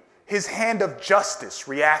swiftly his hand of justice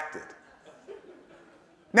reacted.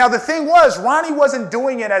 Now, the thing was, Ronnie wasn't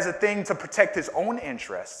doing it as a thing to protect his own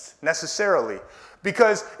interests, necessarily,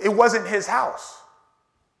 because it wasn't his house.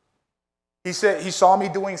 He said he saw me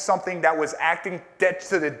doing something that was acting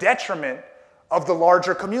to the detriment of the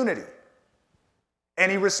larger community. And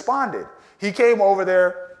he responded. He came over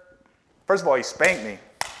there. First of all, he spanked me.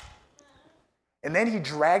 And then he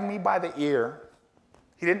dragged me by the ear.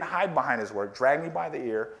 He didn't hide behind his work. Dragged me by the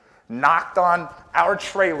ear, knocked on our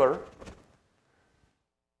trailer,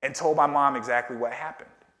 and told my mom exactly what happened.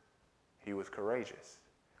 He was courageous.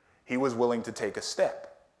 He was willing to take a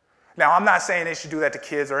step. Now, I'm not saying they should do that to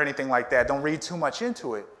kids or anything like that. Don't read too much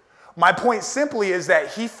into it. My point simply is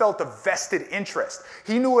that he felt a vested interest.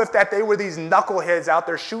 He knew if that they were these knuckleheads out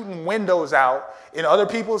there shooting windows out in other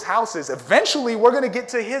people's houses, eventually we're going to get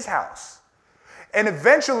to his house. And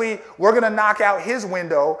eventually we're going to knock out his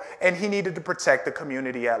window, and he needed to protect the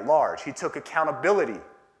community at large. He took accountability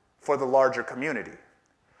for the larger community.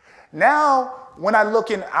 Now, when I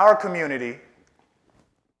look in our community,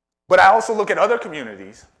 but I also look at other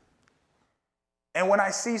communities, and when I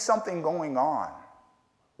see something going on,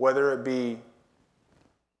 whether it be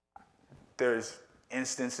there's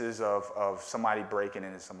instances of somebody breaking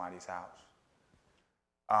into somebody's house,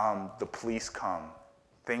 the police come,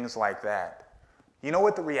 things like that. You know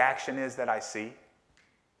what the reaction is that I see?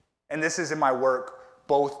 And this is in my work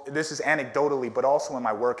both, this is anecdotally, but also in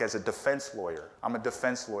my work as a defense lawyer. I'm a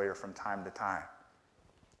defense lawyer from time to time.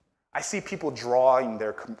 I see people drawing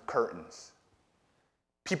their curtains,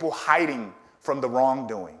 people hiding from the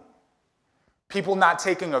wrongdoing, people not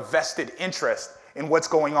taking a vested interest in what's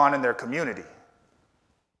going on in their community.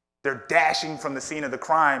 They're dashing from the scene of the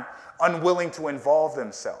crime, unwilling to involve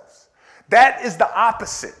themselves. That is the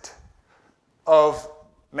opposite of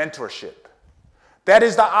mentorship. That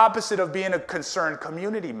is the opposite of being a concerned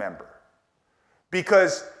community member.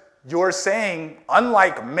 Because you're saying,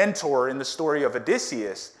 unlike Mentor in the story of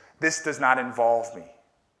Odysseus, this does not involve me.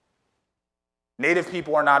 Native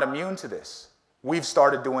people are not immune to this. We've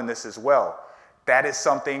started doing this as well. That is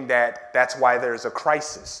something that's why there's a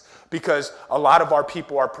crisis. Because a lot of our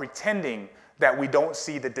people are pretending that we don't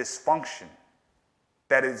see the dysfunction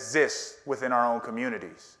that exists within our own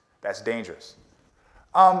communities. That's dangerous.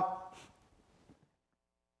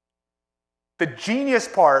 The genius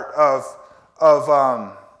part of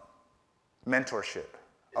mentorship,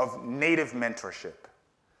 of Native mentorship.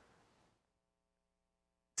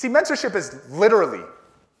 See, mentorship is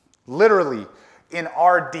literally in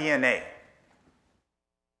our DNA.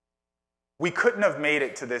 We couldn't have made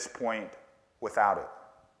it to this point without it.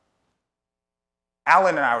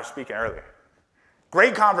 Alan and I were speaking earlier.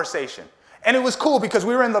 Great conversation. And it was cool because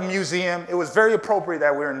we were in the museum. It was very appropriate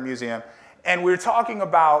that we were in the museum. And we were talking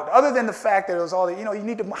about, other than the fact that it was all the, you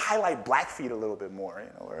need to highlight Blackfeet a little bit more,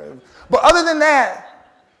 But other than that,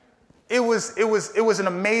 it was an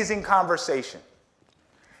amazing conversation.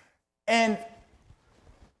 And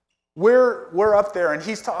we're up there, and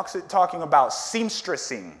he's talking about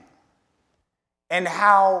seamstressing and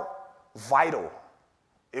how vital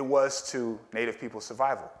it was to Native people's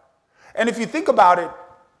survival. And if you think about it,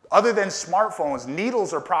 other than smartphones,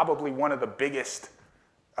 needles are probably one of the biggest,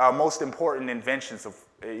 most important inventions of,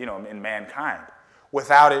 in mankind.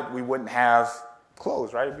 Without it, we wouldn't have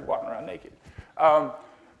clothes, right? We'd be walking around naked.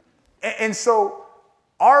 And so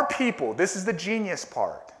our people, this is the genius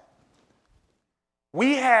part.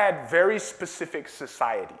 We had very specific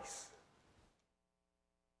societies.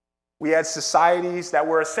 We had societies that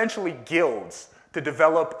were essentially guilds to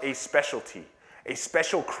develop a specialty, a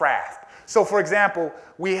special craft. So, for example,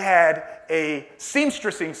 we had a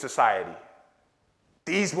seamstressing society.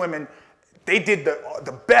 These women, they did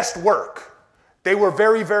the best work. They were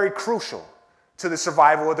very, very crucial to the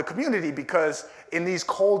survival of the community because in these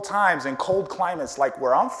cold times and cold climates like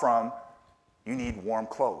where I'm from, you need warm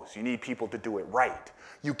clothes. You need people to do it right.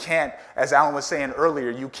 You can't, as Alan was saying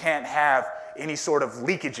earlier, you can't have any sort of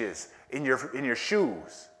leakages in your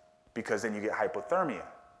shoes because then you get hypothermia.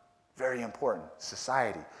 Very important.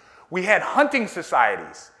 Society. We had hunting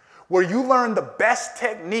societies where you learn the best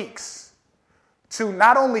techniques to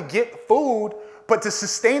not only get food, but to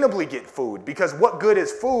sustainably get food. Because what good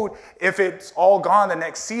is food if it's all gone the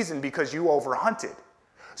next season because you overhunted?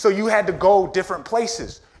 So you had to go different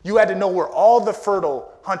places. You had to know where all the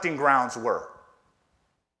fertile hunting grounds were.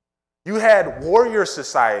 You had warrior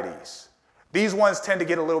societies. These ones tend to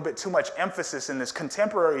get a little bit too much emphasis in this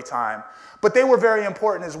contemporary time, but they were very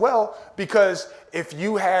important as well because if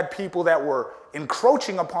you had people that were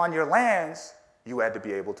encroaching upon your lands, you had to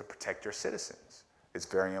be able to protect your citizens. It's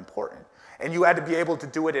very important. And you had to be able to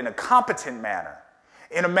do it in a competent manner,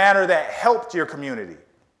 in a manner that helped your community.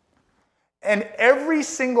 And every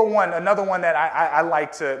single one, another one that I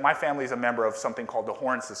like to, my family is a member of something called the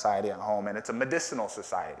Horn Society at home, and it's a medicinal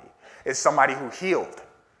society. It's somebody who healed.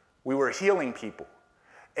 We were healing people.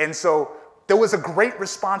 And so there was a great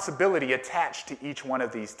responsibility attached to each one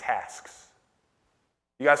of these tasks.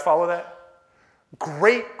 You guys follow that?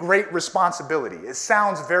 Great, great responsibility. It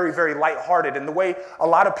sounds very, very lighthearted. And the way a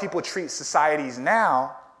lot of people treat societies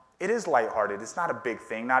now, it is lighthearted. It's not a big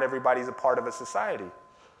thing. Not everybody's a part of a society.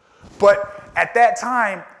 But at that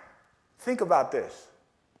time, think about this.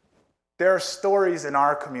 There are stories in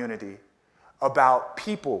our community about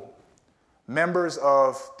people, members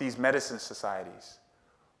of these medicine societies,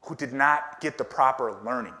 who did not get the proper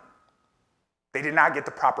learning. They did not get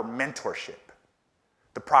the proper mentorship,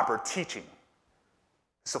 the proper teaching.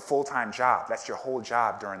 It's a full-time job. That's your whole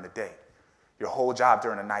job during the day. Your whole job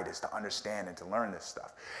during the night is to understand and to learn this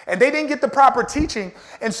stuff. And they didn't get the proper teaching.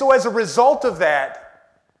 And so as a result of that,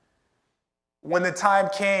 when the time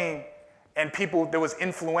came and there was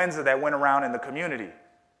influenza that went around in the community,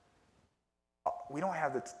 we don't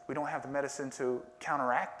have the medicine to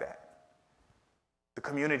counteract that. The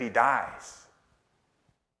community dies.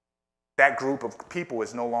 That group of people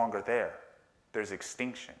is no longer there. There's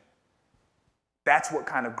extinction. That's what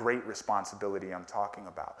kind of great responsibility I'm talking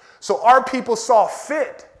about. So our people saw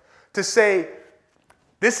fit to say,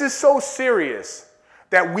 this is so serious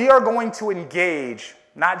that we are going to engage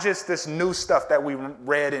not just this new stuff that we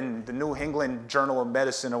read in the New England Journal of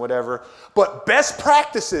Medicine or whatever, but best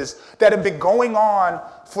practices that have been going on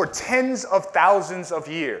for tens of thousands of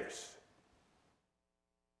years,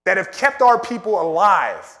 that have kept our people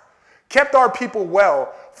alive, kept our people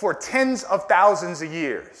well for tens of thousands of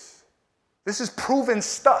years. This is proven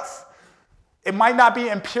stuff. It might not be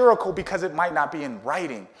empirical because it might not be in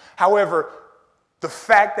writing. However, the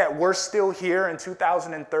fact that we're still here in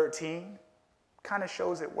 2013 kind of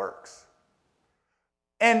shows it works.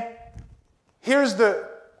 And here's the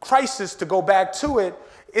crisis, to go back to it,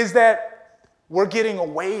 is that we're getting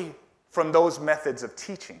away from those methods of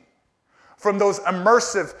teaching, from those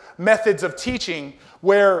immersive methods of teaching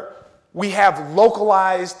where we have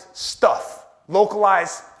localized stuff,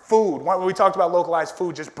 localized food. When we talked about localized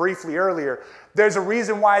food just briefly earlier, there's a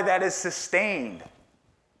reason why that is sustained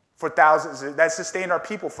for thousands, that sustained our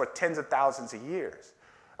people for tens of thousands of years.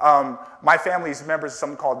 My family is members of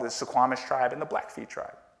something called the Suquamish tribe and the Blackfeet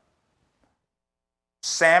tribe.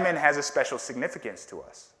 Salmon has a special significance to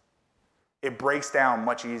us. It breaks down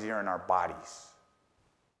much easier in our bodies.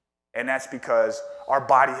 And that's because our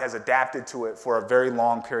body has adapted to it for a very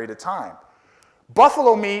long period of time.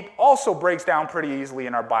 Buffalo meat also breaks down pretty easily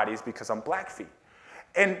in our bodies because I'm Blackfeet.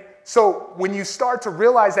 And so when you start to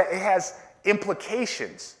realize that it has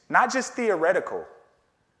implications, not just theoretical,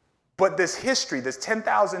 but this history, this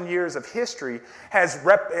 10,000 years of history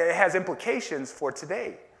has implications for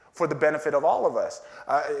today, for the benefit of all of us.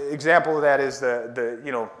 Example of that is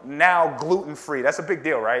the now gluten-free. That's a big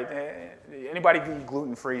deal, right? Anybody eat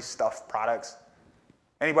gluten-free stuff, products?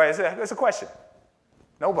 Anybody? That's a question.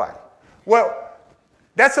 Nobody. Well,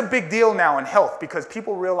 that's a big deal now in health because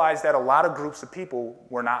people realize that a lot of groups of people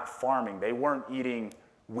were not farming. They weren't eating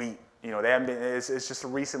wheat. It's just a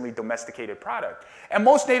recently domesticated product. And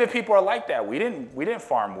most Native people are like that. We didn't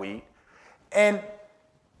farm wheat. And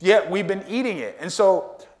yet we've been eating it. And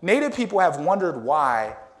so Native people have wondered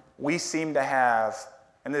why we seem to have,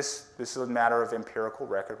 and this is a matter of empirical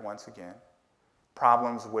record once again,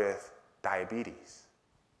 problems with diabetes.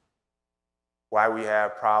 Why we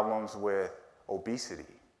have problems with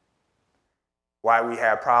obesity. Why we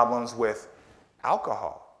have problems with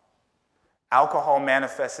alcohol. Alcohol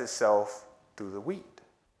manifests itself through the wheat,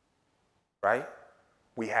 right?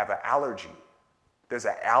 We have an allergy. There's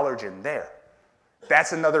an allergen there.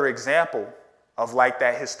 That's another example of like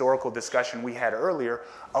that historical discussion we had earlier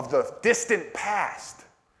of the distant past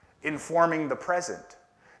informing the present.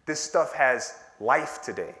 This stuff has life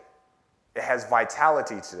today. It has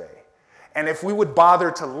vitality today. And if we would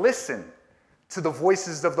bother to listen to the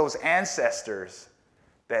voices of those ancestors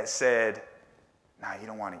that said, nah, you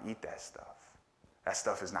don't want to eat that stuff. That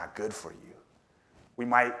stuff is not good for you. We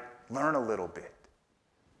might learn a little bit.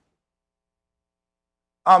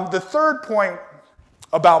 The third point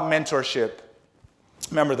about mentorship,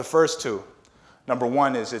 remember the first two. Number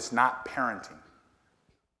one is it's not parenting,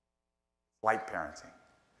 like parenting.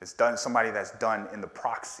 It's done somebody that's done in the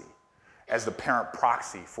proxy, as the parent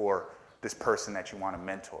proxy for this person that you want to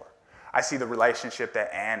mentor. I see the relationship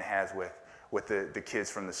that Anne has with the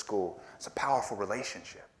kids from the school. It's a powerful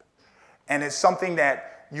relationship. And it's something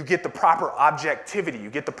that you get the proper objectivity, you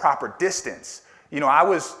get the proper distance.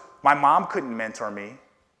 My mom couldn't mentor me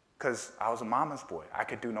because I was a mama's boy. I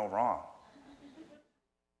could do no wrong.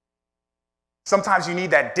 Sometimes you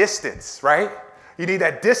need that distance, right? You need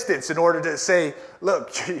that distance in order to say,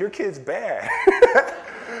 look, your kid's bad.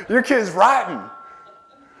 Your kid's rotten.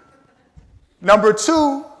 Number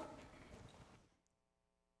two,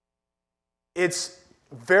 it's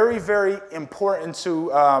very, very important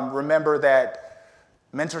to remember that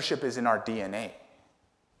mentorship is in our DNA.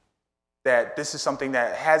 That this is something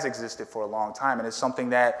that has existed for a long time, and it's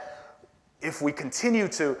something that if we continue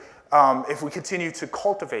to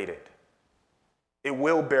cultivate it, it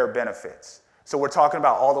will bear benefits. So we're talking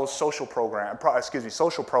about all those social problems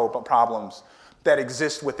that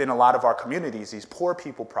exist within a lot of our communities, these poor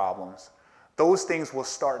people problems. Those things will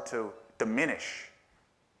start to diminish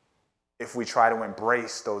if we try to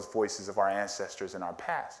embrace those voices of our ancestors in our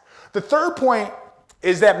past. The third point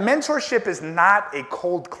is that mentorship is not a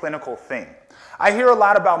cold clinical thing. I hear a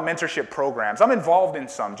lot about mentorship programs. I'm involved in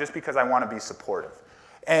some just because I want to be supportive.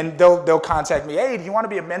 And they'll contact me, hey, do you want to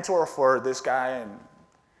be a mentor for this guy? And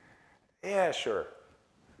yeah, sure.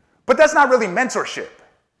 But that's not really mentorship.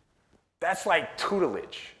 That's like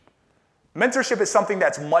tutelage. Mentorship is something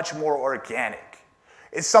that's much more organic.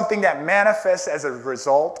 It's something that manifests as a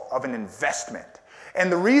result of an investment.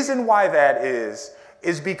 And the reason why that is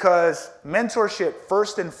because mentorship,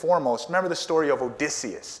 first and foremost, remember the story of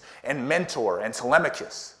Odysseus and Mentor and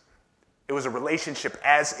Telemachus. It was a relationship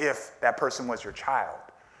as if that person was your child.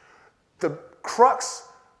 The crux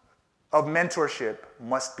of mentorship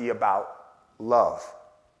must be about love.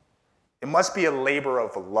 It must be a labor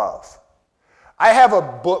of love. I have a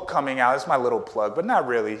book coming out. It's my little plug, but not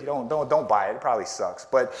really. Don't buy it. It probably sucks.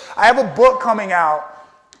 But I have a book coming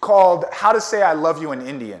out called How to Say I Love You in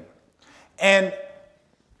Indian. And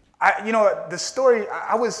the story,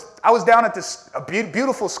 I was down at a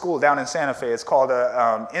beautiful school down in Santa Fe. It's called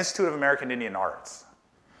the Institute of American Indian Arts.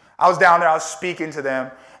 I was down there, I was speaking to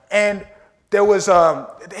them, and there was,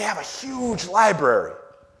 they have a huge library,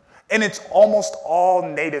 and it's almost all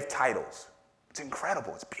native titles. It's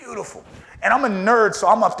incredible, it's beautiful. And I'm a nerd, so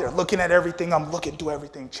I'm up there looking at everything, I'm looking through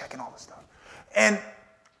everything, checking all the stuff. And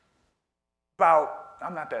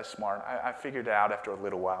I'm not that smart. I figured it out after a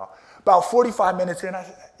little while. About 45 minutes in,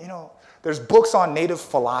 there's books on native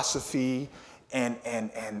philosophy and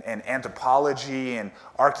anthropology and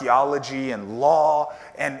archaeology and law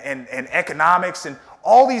and economics and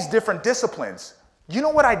all these different disciplines. You know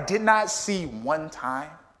what I did not see one time?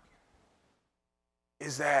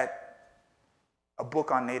 Is that a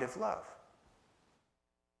book on native love.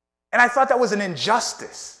 And I thought that was an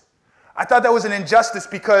injustice. I thought that was an injustice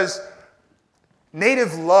because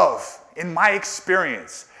native love, in my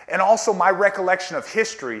experience, and also my recollection of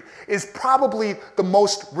history, is probably the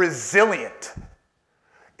most resilient.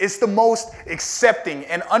 It's the most accepting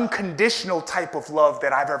and unconditional type of love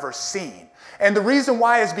that I've ever seen. And the reason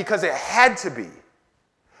why is because it had to be.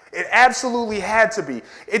 It absolutely had to be.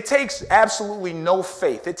 It takes absolutely no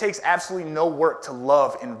faith. It takes absolutely no work to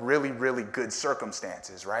love in really, really good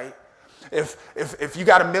circumstances, right? If you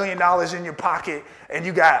got $1 million in your pocket and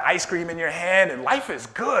you got ice cream in your hand and life is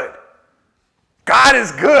good, God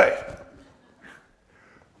is good.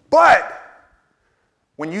 But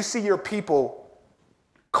when you see your people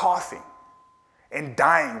coughing and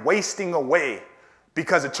dying, wasting away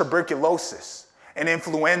because of tuberculosis and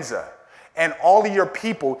influenza, and all of your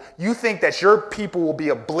people, you think that your people will be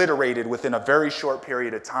obliterated within a very short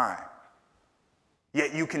period of time.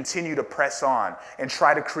 Yet you continue to press on and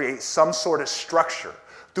try to create some sort of structure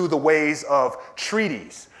through the ways of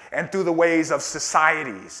treaties and through the ways of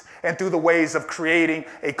societies and through the ways of creating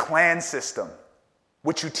a clan system,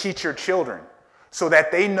 which you teach your children so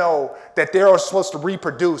that they know that they're supposed to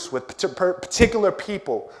reproduce with particular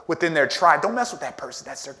people within their tribe. Don't mess with that person.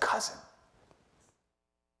 That's their cousin.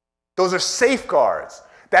 Those are safeguards.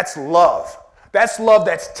 That's love. That's love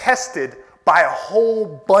that's tested by a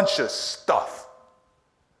whole bunch of stuff.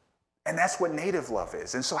 And that's what native love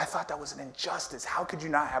is. And so I thought that was an injustice. How could you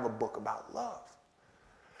not have a book about love?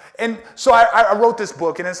 And so I wrote this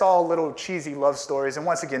book, and it's all little cheesy love stories. And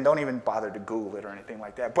once again, don't even bother to Google it or anything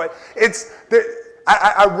like that. But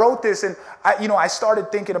I wrote this, and I started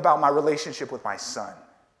thinking about my relationship with my son.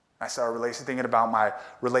 I started thinking about my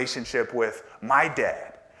relationship with my dad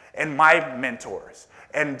and my mentors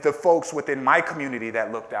and the folks within my community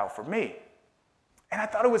that looked out for me. And I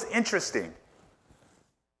thought it was interesting.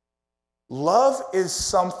 Love is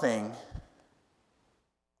something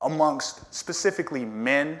amongst specifically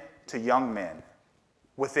men to young men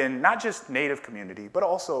within not just Native community, but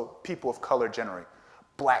also people of color generally,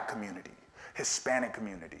 Black community, Hispanic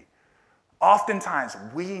community. Oftentimes,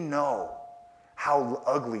 we know how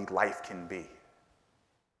ugly life can be.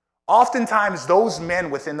 Oftentimes, those men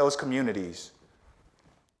within those communities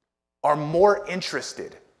are more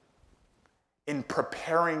interested in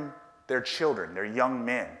preparing their children, their young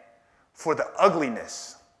men, for the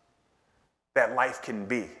ugliness that life can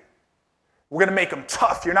be. We're going to make them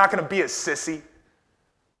tough. You're not going to be a sissy.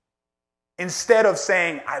 Instead of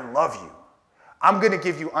saying, I love you, I'm going to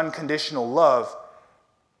give you unconditional love,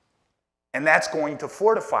 and that's going to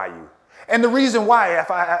fortify you. And the reason why,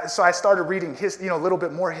 so I started reading a little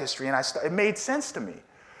bit more history, and it made sense to me.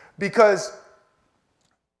 Because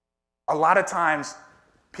a lot of times,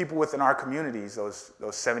 people within our communities, those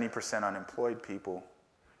 70% unemployed people,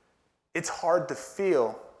 it's hard to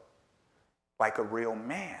feel like a real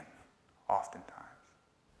man, oftentimes.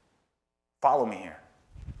 Follow me here.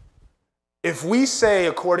 If we say,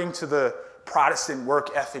 according to the Protestant work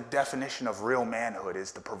ethic definition of real manhood,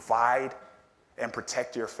 is to provide and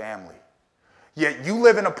protect your family, yet you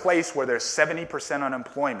live in a place where there's 70%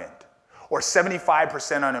 unemployment or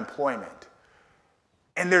 75% unemployment,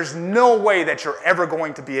 and there's no way that you're ever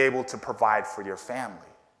going to be able to provide for your family,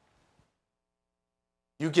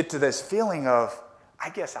 you get to this feeling of, I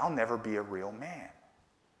guess I'll never be a real man.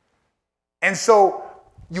 And so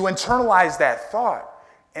you internalize that thought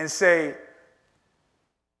and say,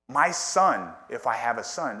 my son, if I have a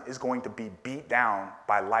son, is going to be beat down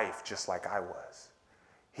by life just like I was.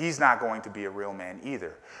 he's not going to be a real man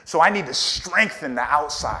either. So I need to strengthen the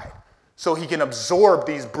outside so he can absorb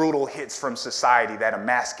these brutal hits from society that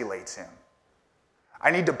emasculates him.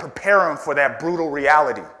 I need to prepare him for that brutal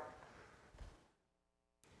reality.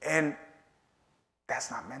 And that's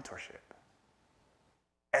not mentorship.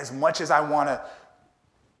 As much as I want to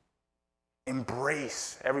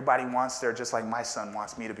embrace, everybody wants their, just like my son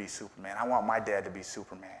wants me to be Superman. I want my dad to be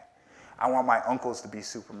Superman. I want my uncles to be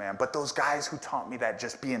Superman. But those guys who taught me that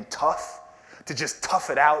just being tough, to just tough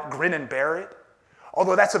it out, grin and bear it,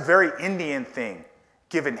 although that's a very Indian thing,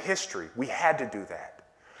 given history, we had to do that.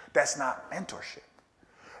 That's not mentorship.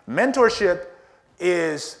 Mentorship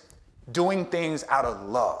is doing things out of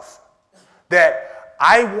love. That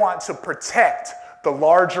I want to protect the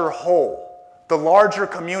larger whole, the larger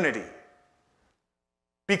community.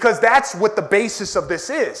 Because that's what the basis of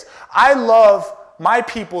this is. I love my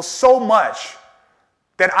people so much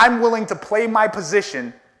that I'm willing to play my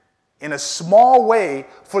position in a small way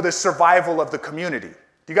for the survival of the community.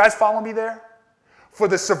 Do you guys follow me there? For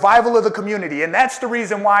the survival of the community. And that's the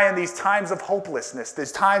reason why in these times of hopelessness,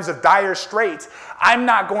 these times of dire straits, I'm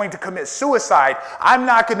not going to commit suicide. I'm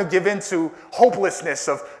not going to give in to hopelessness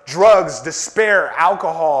of drugs, despair,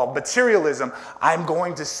 alcohol, materialism. I'm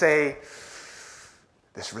going to say,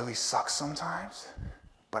 this really sucks sometimes,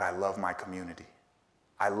 but I love my community.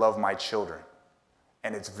 I love my children.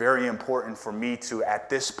 And it's very important for me to, at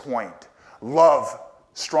this point, love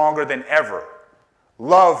stronger than ever.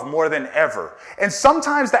 Love more than ever. And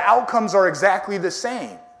sometimes the outcomes are exactly the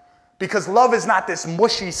same. Because love is not this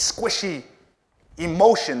mushy, squishy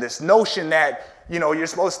emotion, this notion that, you know, you're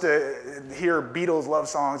supposed to hear Beatles love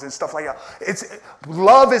songs and stuff like that.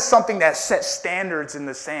 Love is something that sets standards in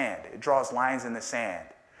the sand. It draws lines in the sand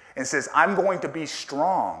and says, I'm going to be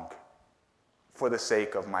strong for the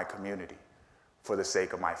sake of my community, for the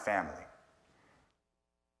sake of my family.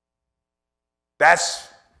 That's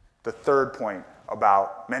the third point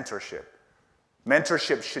about mentorship.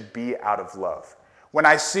 Mentorship should be out of love. When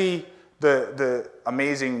I see the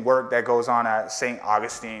amazing work that goes on at St.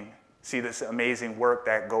 Augustine, see this amazing work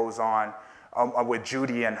that goes on with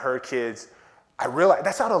Judy and her kids, I realize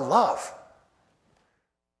that's out of love.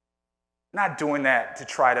 Not doing that to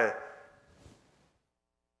try to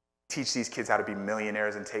teach these kids how to be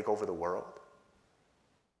millionaires and take over the world.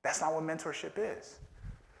 That's not what mentorship is.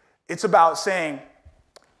 It's about saying,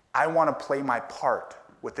 I want to play my part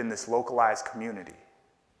within this localized community.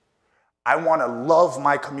 I want to love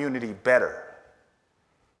my community better.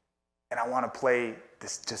 And I want to play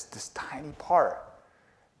this tiny part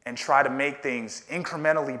and try to make things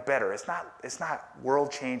incrementally better. It's not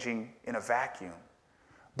world-changing in a vacuum.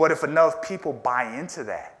 But if enough people buy into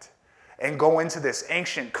that and go into this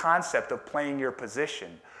ancient concept of playing your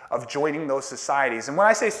position, of joining those societies. And when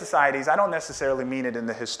I say societies, I don't necessarily mean it in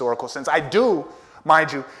the historical sense. I do,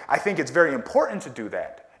 mind you, I think it's very important to do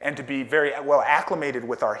that and to be very well acclimated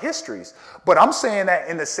with our histories. But I'm saying that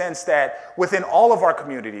in the sense that within all of our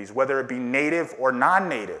communities, whether it be native or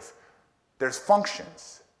non-native, there's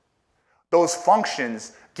functions. Those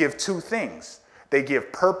functions give two things. They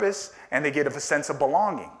give purpose and they give a sense of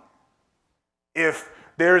belonging. If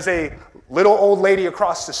there's a little old lady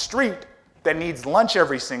across the street that needs lunch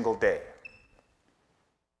every single day,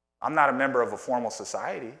 I'm not a member of a formal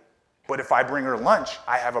society, but if I bring her lunch,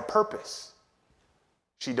 I have a purpose.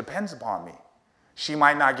 She depends upon me. She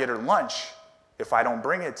might not get her lunch if I don't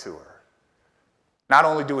bring it to her. Not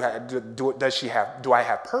only do I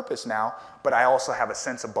have purpose now, but I also have a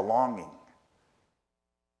sense of belonging.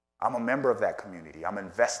 I'm a member of that community. I'm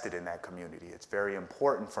invested in that community. It's very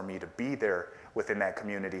important for me to be there within that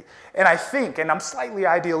community. And I think, and I'm slightly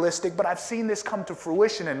idealistic, but I've seen this come to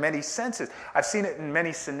fruition in many senses. I've seen it in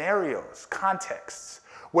many scenarios, contexts,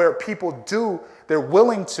 where people they're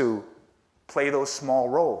willing to play those small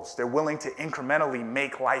roles. They're willing to incrementally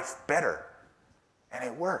make life better. And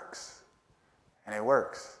it works. And it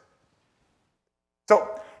works.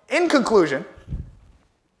 So, in conclusion,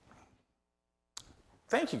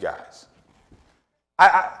 thank you guys.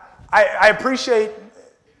 I appreciate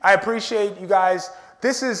you guys.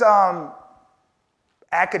 This is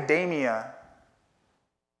academia,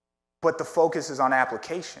 but the focus is on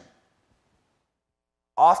application.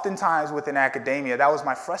 Oftentimes within academia, that was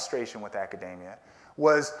my frustration with academia,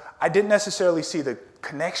 was I didn't necessarily see the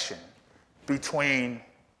connection between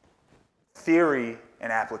theory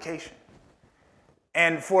and application.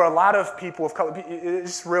 And for a lot of people of color,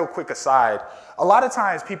 just real quick aside, a lot of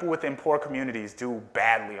times people within poor communities do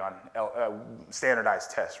badly on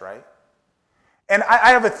standardized tests, right? And I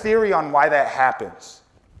have a theory on why that happens.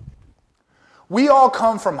 We all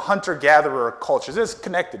come from hunter-gatherer cultures. It's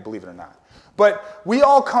connected, believe it or not. But we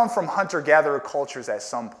all come from hunter-gatherer cultures at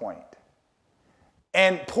some point.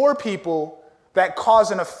 And poor people, that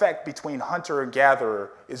cause and effect between hunter and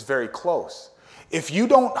gatherer is very close. If you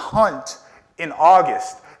don't hunt in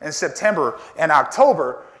August and September and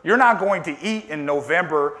October, you're not going to eat in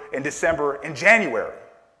November and December and January.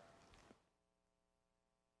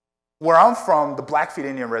 Where I'm from, the Blackfeet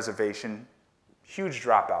Indian Reservation, huge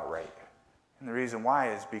dropout rate. And the reason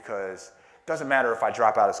why is because it doesn't matter if I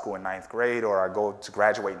drop out of school in 9th grade or I go to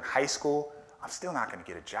graduate in high school, I'm still not going to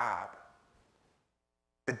get a job.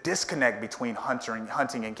 The disconnect between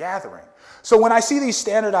hunting and gathering. So when I see these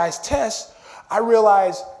standardized tests, I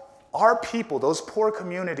realize our people, those poor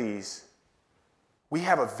communities, we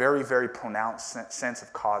have a very, very pronounced sense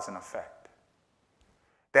of cause and effect.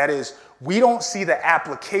 That is, we don't see the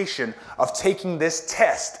application of taking this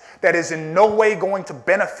test that is in no way going to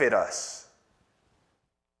benefit us.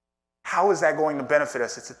 How is that going to benefit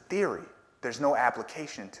us? It's a theory. There's no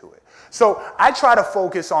application to it. So I try to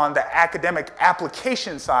focus on the academic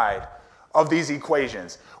application side of these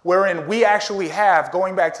equations, wherein we actually have,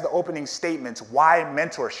 going back to the opening statements, why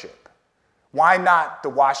mentorship? Why not the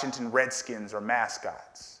Washington Redskins or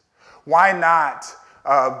mascots? Why not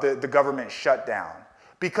the government shutdown?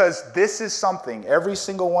 Because this is something every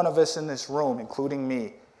single one of us in this room, including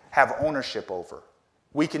me, have ownership over.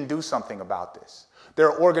 We can do something about this. There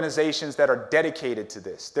are organizations that are dedicated to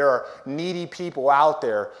this. There are needy people out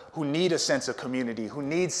there who need a sense of community, who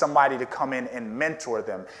need somebody to come in and mentor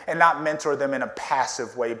them, and not mentor them in a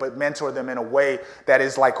passive way, but mentor them in a way that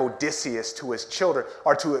is like Odysseus to his children,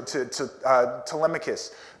 or to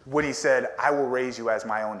Telemachus, when he said, I will raise you as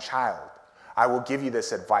my own child. I will give you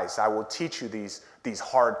this advice. I will teach you these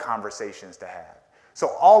hard conversations to have. So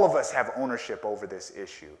all of us have ownership over this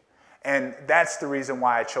issue. And that's the reason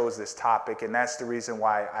why I chose this topic, and that's the reason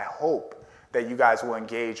why I hope that you guys will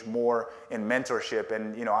engage more in mentorship.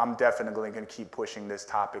 And I'm definitely going to keep pushing this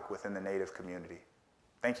topic within the Native community.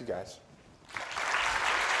 Thank you, guys.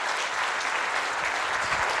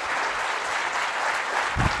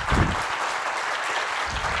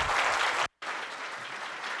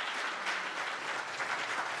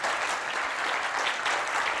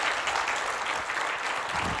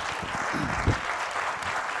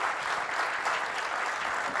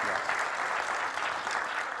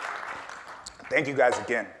 Thank you guys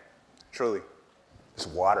again, truly. This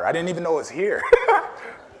water, I didn't even know it was here.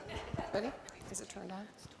 Ready? Is it turned on?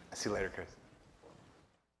 See you later, Chris.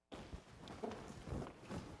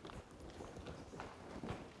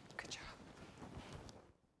 Good job.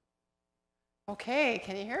 Okay,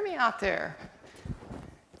 can you hear me out there?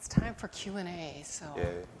 It's time for Q&A, so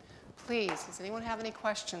please, does anyone have any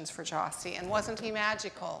questions for Gyasi? And wasn't he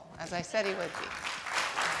magical, as I said he would be?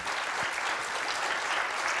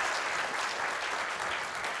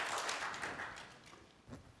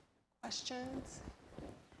 Questions?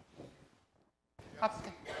 Up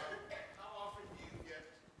there. How often do you get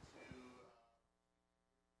to, in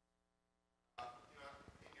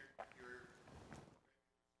your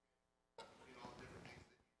all different things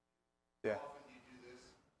that you do? How often do you do this?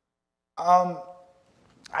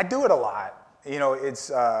 I do it a lot.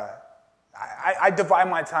 It's I divide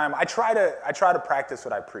my time. I try to practice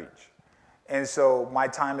what I preach, and so my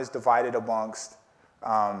time is divided amongst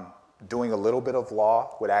doing a little bit of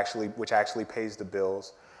law, which actually pays the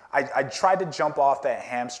bills. I tried to jump off that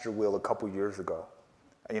hamster wheel a couple years ago.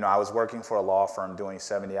 I was working for a law firm doing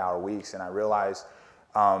 70-hour weeks, and I realized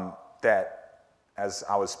that, as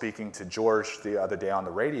I was speaking to George the other day on the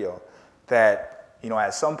radio, that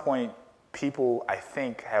at some point people, I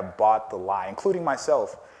think, have bought the lie, including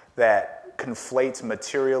myself, that conflates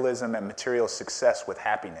materialism and material success with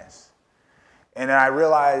happiness. And then I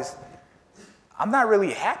realized I'm not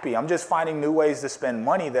really happy. I'm just finding new ways to spend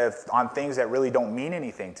money on things that really don't mean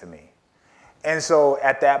anything to me. And so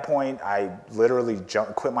at that point, I literally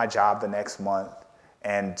quit my job the next month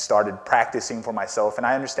and started practicing for myself. And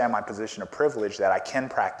I understand my position of privilege that I can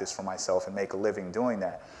practice for myself and make a living doing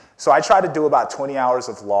that. So I try to do about 20 hours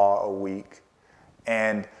of law a week.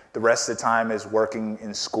 And the rest of the time is working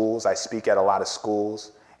in schools. I speak at a lot of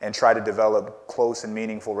schools and try to develop close and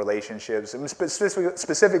meaningful relationships,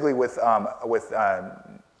 specifically with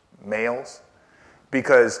males,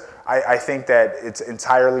 because I think that it's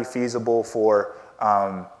entirely feasible for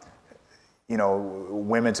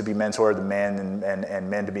women to be mentored to men and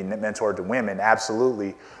men to be mentored to women,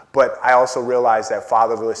 absolutely. But I also realize that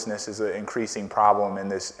fatherlessness is an increasing problem in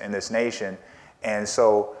this nation, and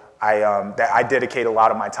so I dedicate a lot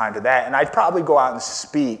of my time to that, and I'd probably go out and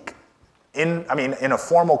speak in a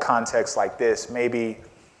formal context like this, maybe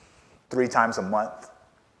 3 times a month.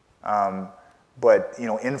 But, you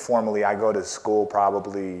know, informally, I go to school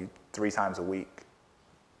probably 3 times a week.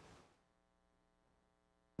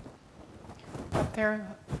 Up there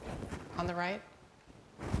on the right.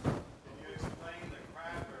 Can you explain the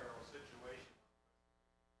crab barrel situation?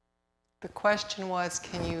 The question was,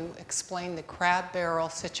 can you explain the crab barrel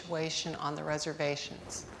situation on the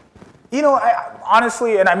reservations? You know,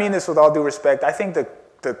 honestly, and I mean this with all due respect, I think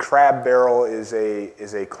the crab barrel is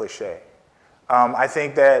a cliche. I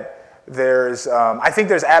think that there's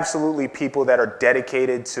absolutely people that are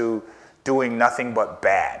dedicated to doing nothing but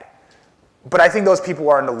bad. But I think those people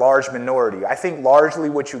are in the large minority. I think largely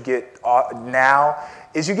what you get now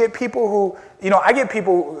is you get people who, you know, I get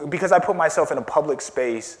people, because I put myself in a public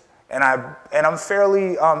space and I'm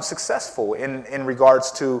fairly successful in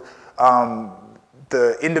regards to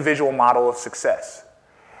the individual model of success.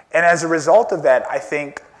 And as a result of that, I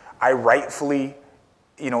think I rightfully,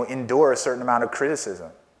 you know, endure a certain amount of criticism.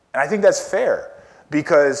 And I think that's fair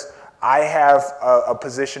because I have a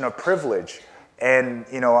position of privilege. And,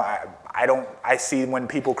 you know, I see when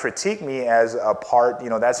people critique me as a part, you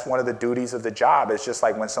know, that's one of the duties of the job. It's just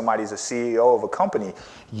like when somebody's a CEO of a company,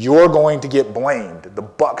 you're going to get blamed. The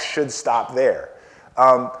buck should stop there.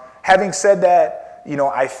 Having said that, you know,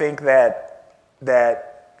 I think that,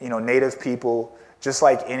 you know, Native people, just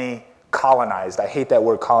like any colonized, I hate that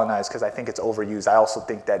word colonized because I think it's overused. I also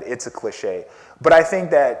think that it's a cliche. But I think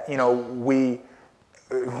that, you know, we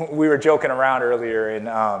were joking around earlier in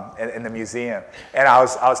the museum, and I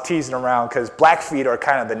was teasing around because Blackfeet are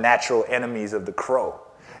kind of the natural enemies of the Crow,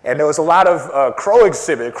 and there was a lot of Crow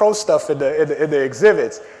stuff in the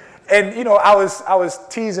exhibits, and you know I was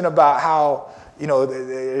teasing about how, you know,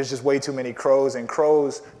 there's just way too many crows, and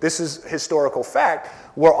crows, this is historical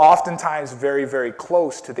fact, were oftentimes very, very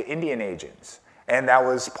close to the Indian agents, and that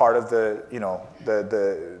was part of the, you know,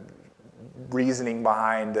 the reasoning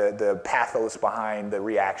behind the pathos behind the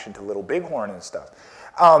reaction to Little Bighorn and stuff.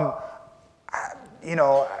 You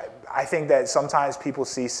know, I think that sometimes people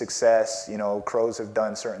see success, you know, Crows have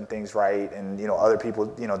done certain things right, and, you know, other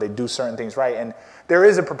people, you know, they do certain things right, and there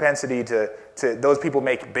is a propensity to those people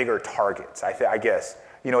make bigger targets, I guess.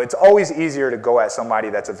 You know, it's always easier to go at somebody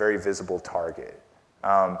that's a very visible target.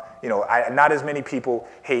 You know, not as many people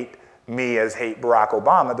hate me as hate Barack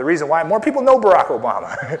Obama. The reason why, more people know Barack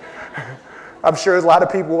Obama. I'm sure a lot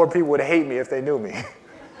of people would hate me if they knew me.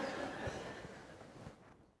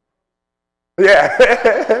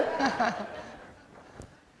 Yeah.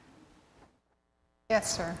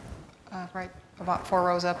 Yes, sir. Right about 4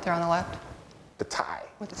 rows up there on the left. The tie.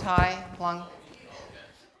 With the tie along.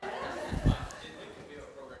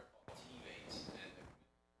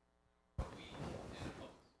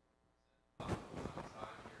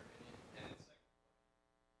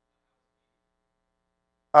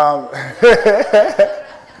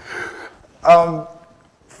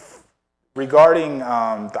 Regarding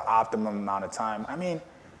the optimum amount of time, I mean,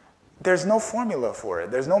 there's no formula for it.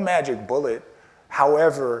 There's no magic bullet.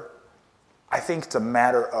 However, I think it's a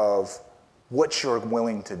matter of what you're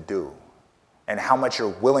willing to do and how much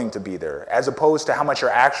you're willing to be there, as opposed to how much you're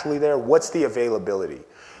actually there. What's the availability?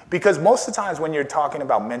 Because most of the times when you're talking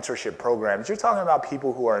about mentorship programs, you're talking about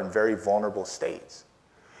people who are in very vulnerable states.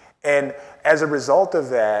 And as a result of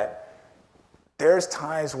that, there's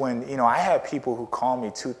times when, you know, I have people who call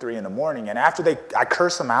me 2, 3 in the morning, and after I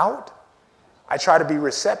curse them out, I try to be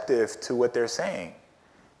receptive to what they're saying.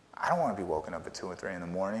 I don't want to be woken up at 2 or 3 in the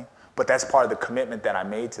morning, but that's part of the commitment that I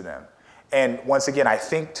made to them. And once again, I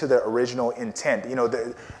think to the original intent. You know,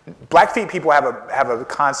 the Blackfeet people have a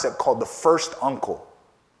concept called the first uncle.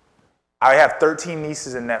 I have 13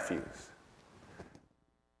 nieces and nephews.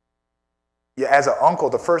 Yeah, as an uncle,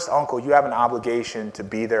 the first uncle, you have an obligation to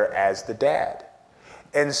be there as the dad.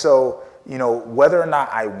 And so, you know, whether or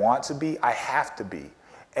not I want to be, I have to be.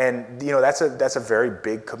 And, you know, that's a very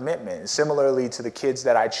big commitment. Similarly to the kids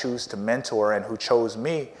that I choose to mentor and who chose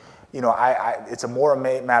me, you know, it's a more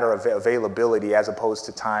matter of availability as opposed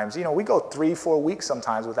to times, you know, we go 3, 4 weeks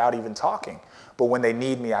sometimes without even talking. But when they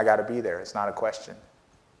need me, I got to be there. It's not a question.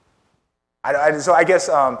 So I guess,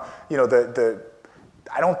 you know,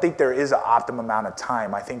 I don't think there is an optimum amount of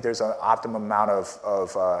time. I think there's an optimum amount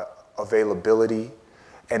of availability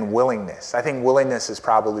and willingness. I think willingness is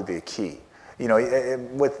probably the key. You know,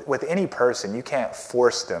 with any person, you can't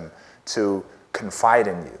force them to confide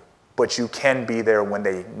in you, but you can be there when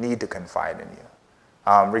they need to confide in you.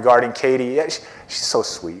 Regarding Katie, yeah, she's so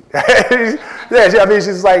sweet. Yeah, I mean,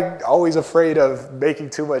 she's like always afraid of making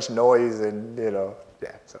too much noise, and you know,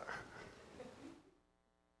 yeah. So.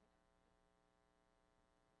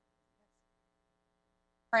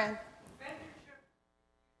 Fran. Mentorship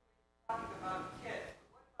talking about kids.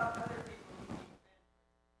 What about other people who need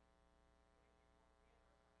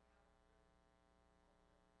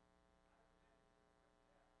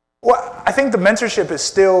I think the mentorship is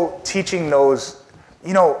still teaching those,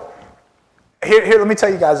 you know, here, let me tell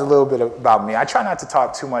you guys a little bit about me. I try not to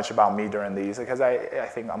talk too much about me during these because I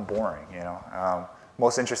think I'm boring, you know.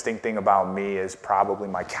 Most interesting thing about me is probably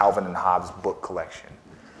my Calvin and Hobbes book collection.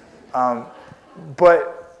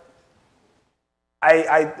 But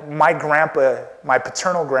my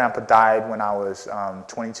paternal grandpa died when I was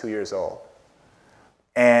 22 years old.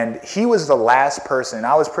 And he was the last person.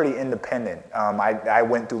 I was pretty independent. I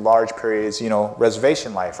went through large periods, you know,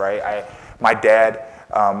 reservation life, right? My dad,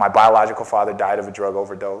 my biological father died of a drug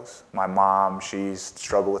overdose. My mom, she's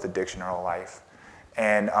struggled with addiction her whole life.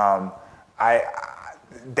 And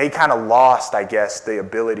they kind of lost, I guess, the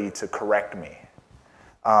ability to correct me.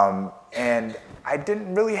 And I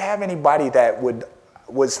didn't really have anybody that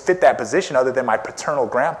was fit that position other than my paternal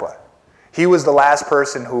grandpa. He was the last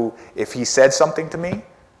person who, if he said something to me,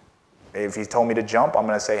 if he told me to jump, I'm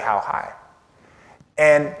going to say how high.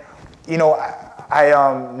 And, you know,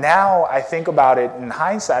 now I think about it in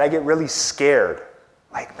hindsight, I get really scared.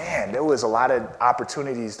 Like, man, there was a lot of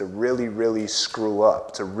opportunities to really, really screw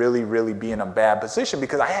up, to really, really be in a bad position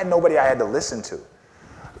because I had nobody I had to listen to.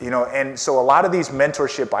 You know, and so a lot of these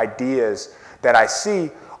mentorship ideas that I see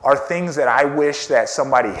are things that I wish that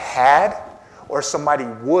somebody had or somebody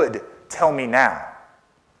would tell me now.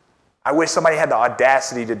 I wish somebody had the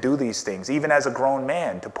audacity to do these things, even as a grown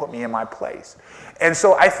man, to put me in my place. And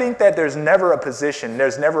so I think that there's never a position,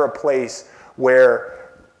 there's never a place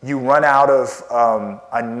where you run out of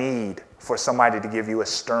a need for somebody to give you a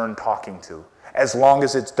stern talking to, as long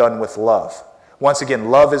as it's done with love. Once again,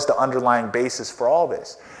 love is the underlying basis for all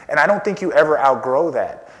this. And I don't think you ever outgrow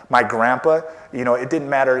that. My grandpa, you know, it didn't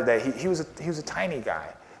matter that he was a tiny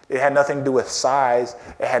guy. It had nothing to do with size.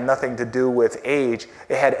 It had nothing to do with age.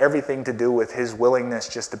 It had everything to do with his willingness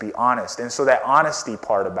just to be honest. And so that honesty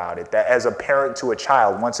part about it, that as a parent to a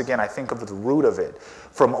child, once again, I think of the root of it,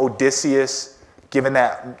 from Odysseus, given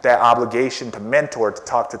that obligation to mentor, to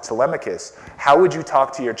talk to Telemachus. How would you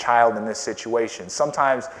talk to your child in this situation?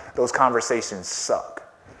 Sometimes those conversations suck.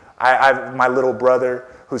 My little brother,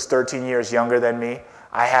 who's 13 years younger than me,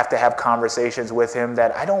 I have to have conversations with him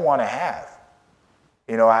that I don't want to have.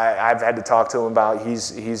 You know, I've had to talk to him about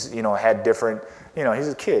he's you know, had different, you know, he's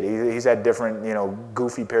a kid. He's had different, you know,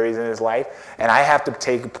 goofy periods in his life. And I have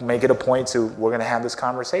to make it a point to, we're going to have this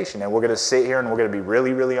conversation. And we're going to sit here and we're going to be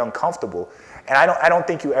really, really uncomfortable. And I don't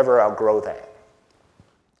think you ever outgrow that.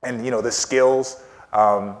 And, you know, the skills,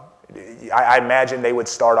 I imagine they would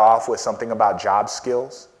start off with something about job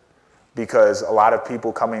skills, because a lot of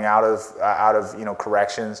people coming out of you know,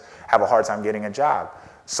 corrections have a hard time getting a job.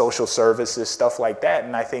 Social services, stuff like that.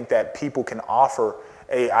 And I think that people can offer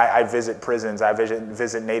I visit prisons. I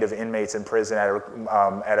visit Native inmates in prison at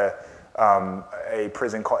a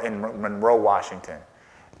prison called in Monroe, Washington.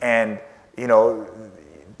 And, you know,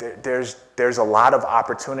 there's a lot of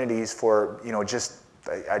opportunities for, you know, just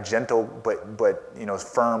a gentle but you know,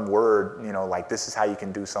 firm word, you know, like, this is how you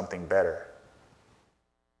can do something better.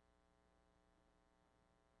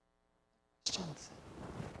 Questions?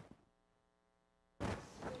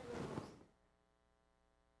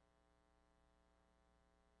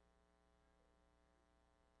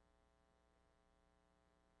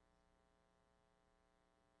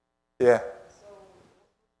 Yeah.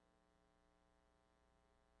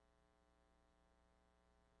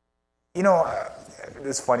 You know,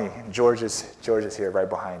 it's funny. George is here right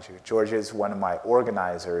behind you. George is one of my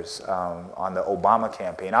organizers on the Obama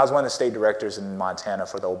campaign. I was one of the state directors in Montana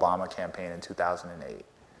for the Obama campaign in 2008.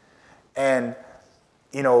 And,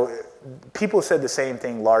 you know, people said the same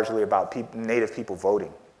thing largely about Native people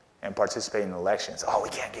voting and participating in elections. Oh, we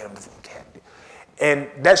can't get them to vote. And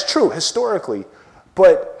that's true historically.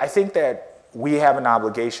 But I think that we have an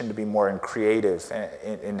obligation to be more creative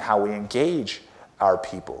in how we engage our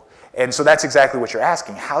people. And so that's exactly what you're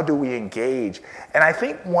asking. How do we engage? And I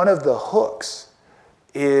think one of the hooks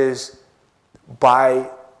is by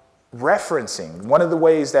referencing. One of the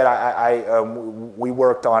ways that we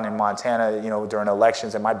worked on in Montana, you know, during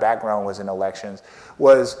elections, and my background was in elections,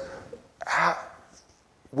 was how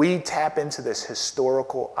we tap into this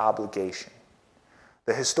historical obligation.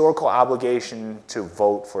 The historical obligation to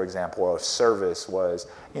vote, for example, or service was,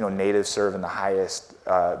 you know, Natives serve in the highest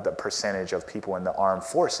the percentage of people in the armed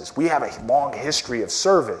forces. We have a long history of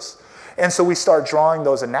service. And so we start drawing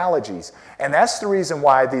those analogies. And that's the reason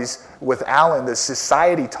why with Alan, the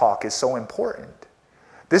society talk is so important.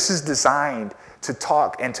 This is designed to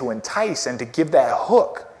talk and to entice and to give that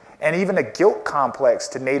hook and even a guilt complex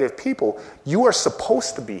to Native people. You are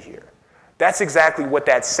supposed to be here. That's exactly what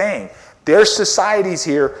that's saying. There's societies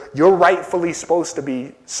here, you're rightfully supposed to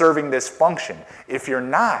be serving this function. If you're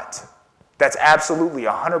not, That's absolutely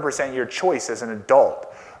 100% your choice as an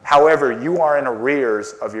adult. However, you are in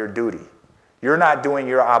arrears of your duty. You're not doing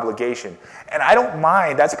your obligation. And I don't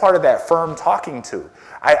mind, that's part of that firm talking to.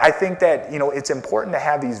 I think that, you know, it's important to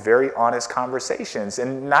have these very honest conversations,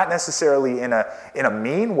 and not necessarily in a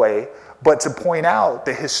mean way, but to point out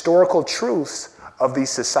the historical truths of these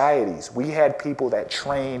societies. We had people that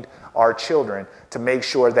trained our children to make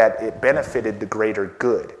sure that it benefited the greater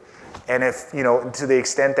good. And if, you know, to the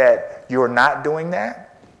extent that you're not doing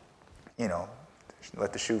that, you know,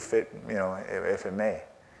 let the shoe fit, you know, if it may.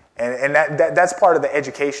 And that's part of the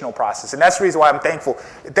educational process. And that's the reason why I'm thankful.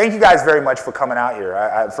 Thank you guys very much for coming out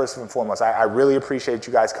here. First and foremost, I really appreciate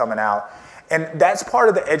you guys coming out. And that's part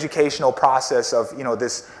of the educational process of, you know,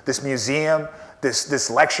 this museum, this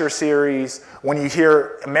lecture series. When you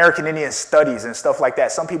hear American Indian studies and stuff like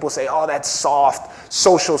that, some people say, oh, that's soft,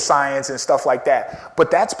 social science and stuff like that.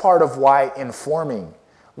 But that's part of why informing,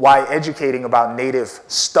 why educating about Native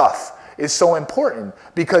stuff is so important,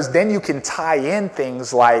 because then you can tie in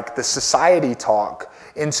things like the society talk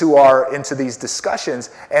into these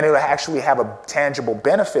discussions, and it will actually have a tangible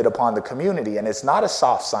benefit upon the community. And it's not a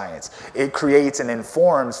soft science. It creates and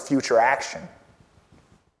informs future action.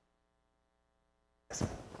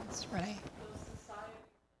 That's right.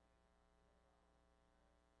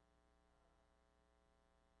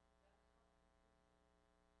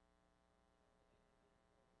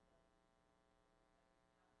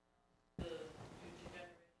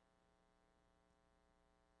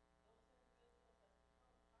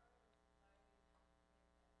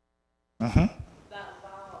 Mm-hmm. That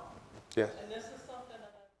vow. Yeah. And this is something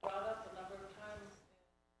that I brought up a number of times.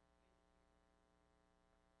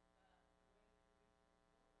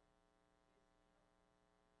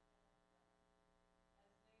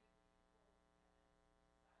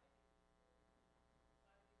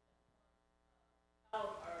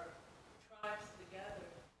 How our tribes together.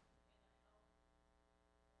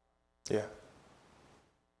 Yeah.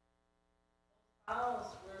 Vows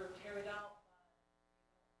were carried out.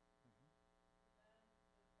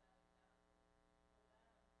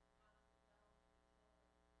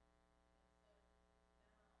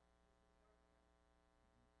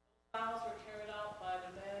 Vows were carried out by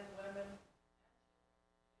the men, women,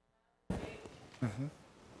 and children. Mm-hmm.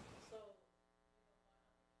 So,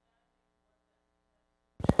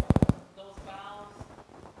 those vows.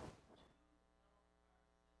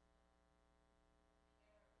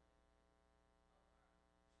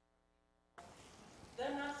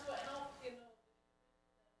 Then that's what helped, you know.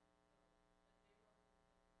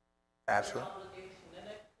 Absolutely. Obligation, and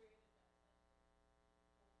it created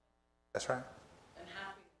That's right. and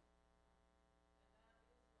happiness.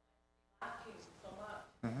 Lacking so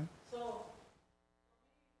much. Mm-hmm. So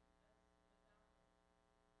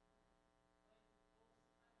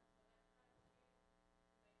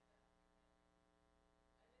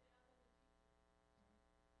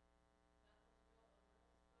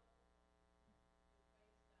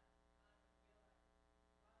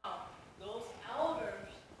those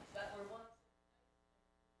elders that were once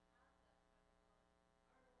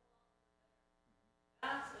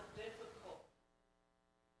that's a difficult.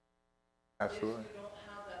 Absolutely. If you don't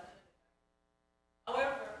have that.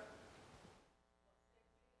 However,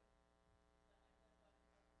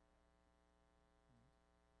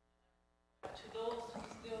 to those who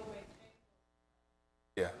still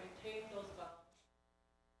Yeah. maintain those vows.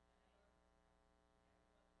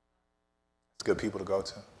 It's good people to go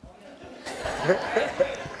to.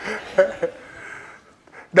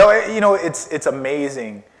 No, you know, it's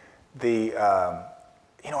amazing. You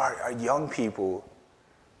know, our young people.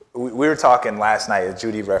 We were talking last night, as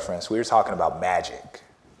Judy referenced. We were talking about magic,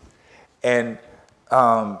 and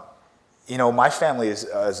you know, my family is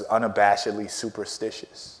unabashedly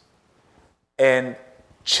superstitious, and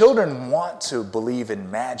children want to believe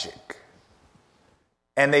in magic.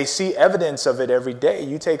 And they see evidence of it every day.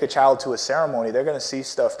 You take a child to a ceremony, they're going to see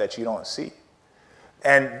stuff that you don't see.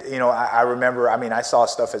 And, you know, I remember, I mean, I saw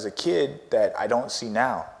stuff as a kid that I don't see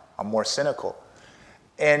now. I'm more cynical.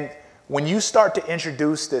 And when you start to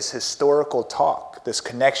introduce this historical talk, this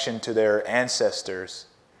connection to their ancestors,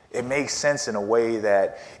 it makes sense in a way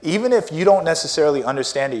that even if you don't necessarily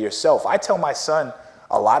understand it yourself, I tell my son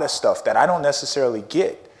a lot of stuff that I don't necessarily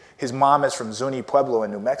get. His mom is from Zuni Pueblo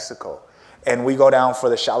in New Mexico. And we go down for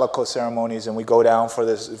the Shalako ceremonies, and we go down for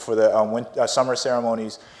the summer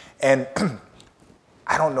ceremonies. And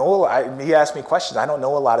I don't know, he asked me questions. I don't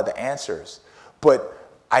know a lot of the answers. But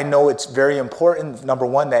I know it's very important, number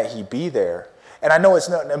one, that he be there. And I know it's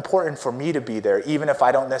not important for me to be there, even if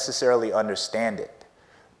I don't necessarily understand it.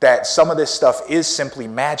 That some of this stuff is simply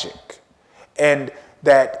magic. And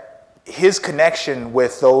that his connection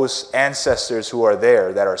with those ancestors who are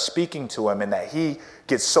there that are speaking to him, and that he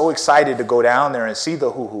gets so excited to go down there and see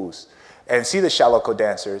the hoo-hoos and see the shaloko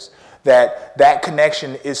dancers, that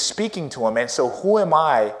connection is speaking to him. And so who am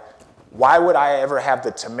I? Why would I ever have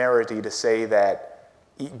the temerity to say that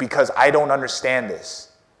because I don't understand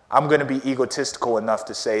this, I'm going to be egotistical enough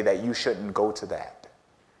to say that you shouldn't go to that?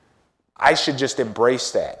 I should just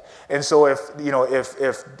embrace that. And so if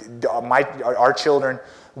our children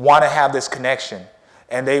want to have this connection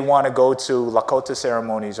and they want to go to Lakota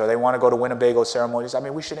ceremonies or they want to go to Winnebago ceremonies, I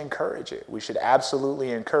mean, we should encourage it. We should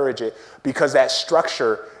absolutely encourage it, because that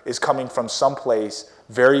structure is coming from someplace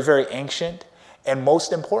very, very ancient. And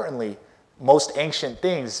most importantly, most ancient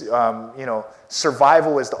things,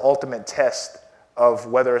 survival is the ultimate test of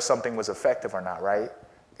whether something was effective or not, right?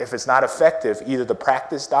 If it's not effective, either the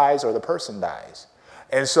practice dies or the person dies.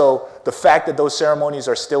 And so the fact that those ceremonies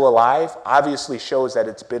are still alive obviously shows that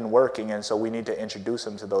it's been working, and so we need to introduce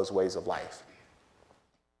them to those ways of life.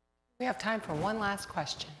 We have time for one last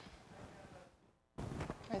question.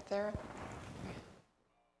 Right there.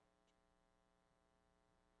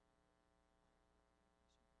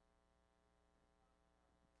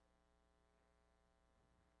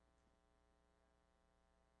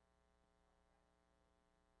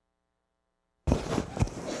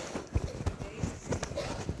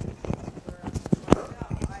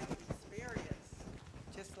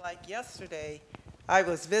 Like yesterday, I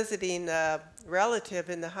was visiting a relative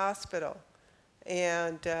in the hospital,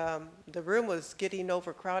 and the room was getting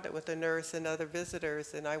overcrowded with a nurse and other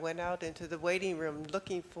visitors, and I went out into the waiting room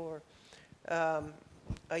looking for a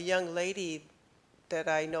young lady that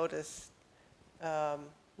I noticed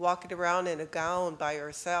walking around in a gown by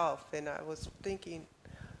herself, and I was thinking,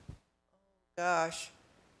 gosh,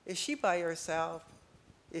 is she by herself?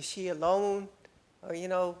 Is she alone? Or,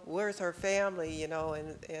 where's her family,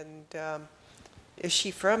 and is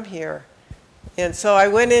she from here? And so I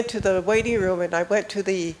went into the waiting room, and I went to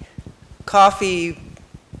the coffee,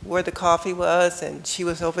 where the coffee was, and she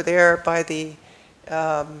was over there by the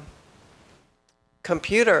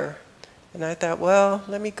computer. And I thought, well,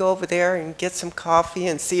 let me go over there and get some coffee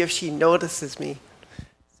and see if she notices me.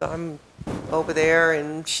 So I'm over there,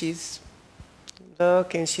 and she's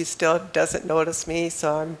looking, she still doesn't notice me,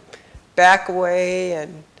 so I'm back away,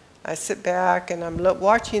 and I sit back, and I'm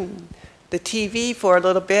watching the TV for a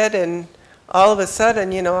little bit, and all of a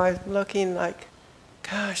sudden, I'm looking like,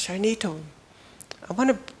 gosh, I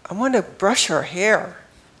want to brush her hair,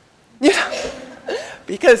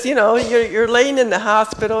 because you're laying in the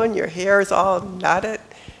hospital and your hair is all knotted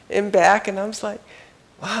in back, and I was like,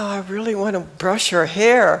 wow, I really want to brush her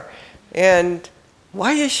hair, and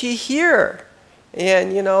why is she here?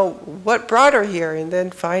 And, what brought her here? And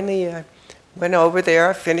then finally I went over there,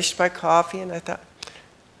 I finished my coffee, and I thought,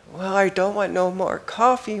 well, I don't want no more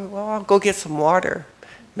coffee. Well, I'll go get some water.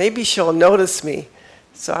 Maybe she'll notice me.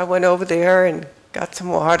 So I went over there and got some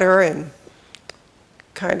water and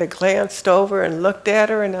kind of glanced over and looked at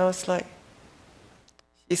her, and I was like,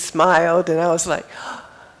 she smiled, and I was like,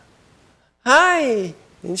 hi.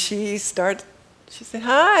 And she said,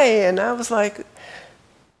 hi. And I was like,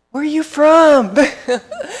 where are you from?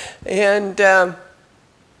 And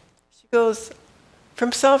she goes,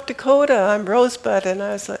 from South Dakota, I'm Rosebud. And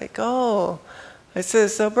I was like, oh. I said,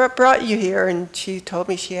 so what brought you here? And she told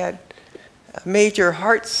me she had a major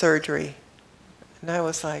heart surgery. And I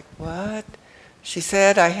was like, what? She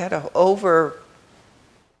said I had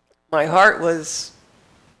my heart was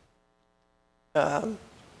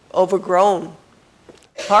overgrown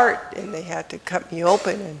heart, and they had to cut me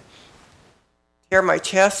open and tear my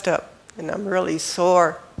chest up, and I'm really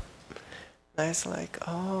sore. And I was like,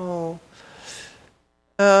 oh,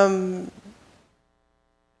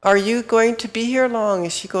 are you going to be here long?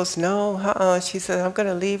 And she goes, no, She said, I'm going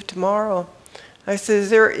to leave tomorrow. I said, is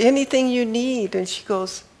there anything you need? And she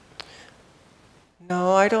goes,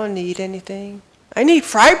 no, I don't need anything. I need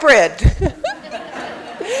fry bread.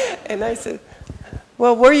 And I said,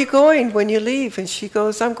 well, where are you going when you leave? And she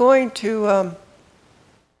goes, I'm going to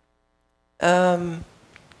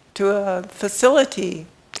a facility,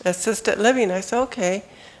 assisted living. I said, okay,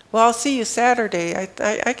 well, I'll see you Saturday.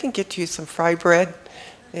 I can get you some fry bread.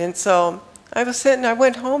 And so I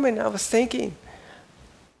went home, and I was thinking,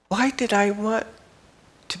 why did I want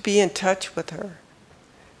to be in touch with her?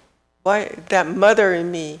 Why, that mother in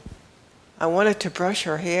me, I wanted to brush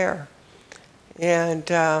her hair. And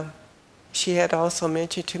she had also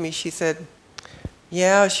mentioned to me, she said,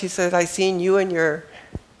 yeah, she said, I seen you and your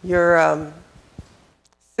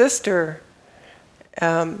sister,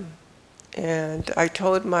 and I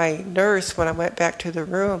told my nurse when I went back to the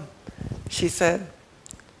room, she said,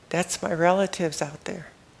 that's my relatives out there.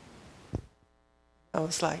 I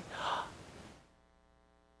was like,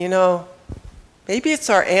 you know, maybe it's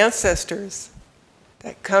our ancestors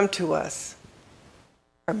that come to us.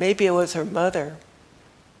 Or maybe it was her mother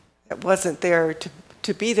that wasn't there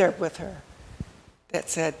to be there with her, that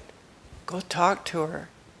said, go talk to her.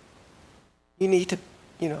 You need to,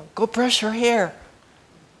 you know, go brush her hair.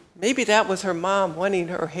 Maybe that was her mom wanting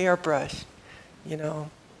her hair brushed, you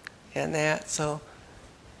know, and that. So,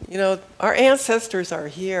 you know, our ancestors are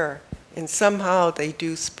here, and somehow they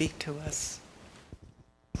do speak to us.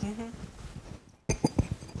 Mm-hmm.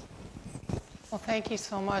 Well, thank you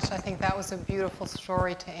so much. I think that was a beautiful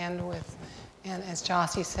story to end with. And as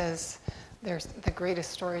Gyasi says, the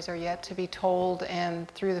greatest stories are yet to be told. And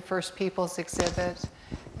through the First Peoples exhibit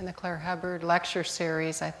and the Claire Hubbard lecture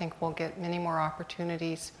series, I think we'll get many more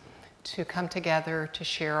opportunities to come together, to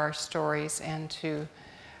share our stories, and to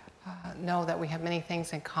know that we have many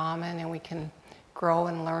things in common, and we can grow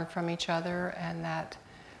and learn from each other, and that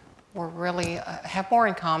we're really have more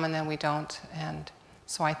in common than we don't. And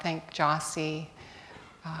so I thank Gyasi,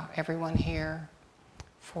 everyone here,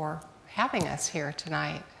 for having us here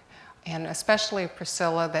tonight, and especially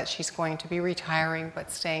Priscilla, that she's going to be retiring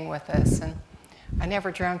but staying with us. And I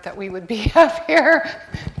never dreamt that we would be up here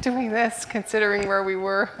doing this, considering where we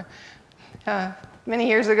were many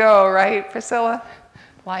years ago, right, Priscilla?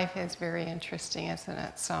 Life is very interesting, isn't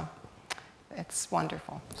it? So it's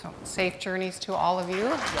wonderful. So safe journeys to all of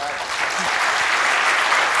you.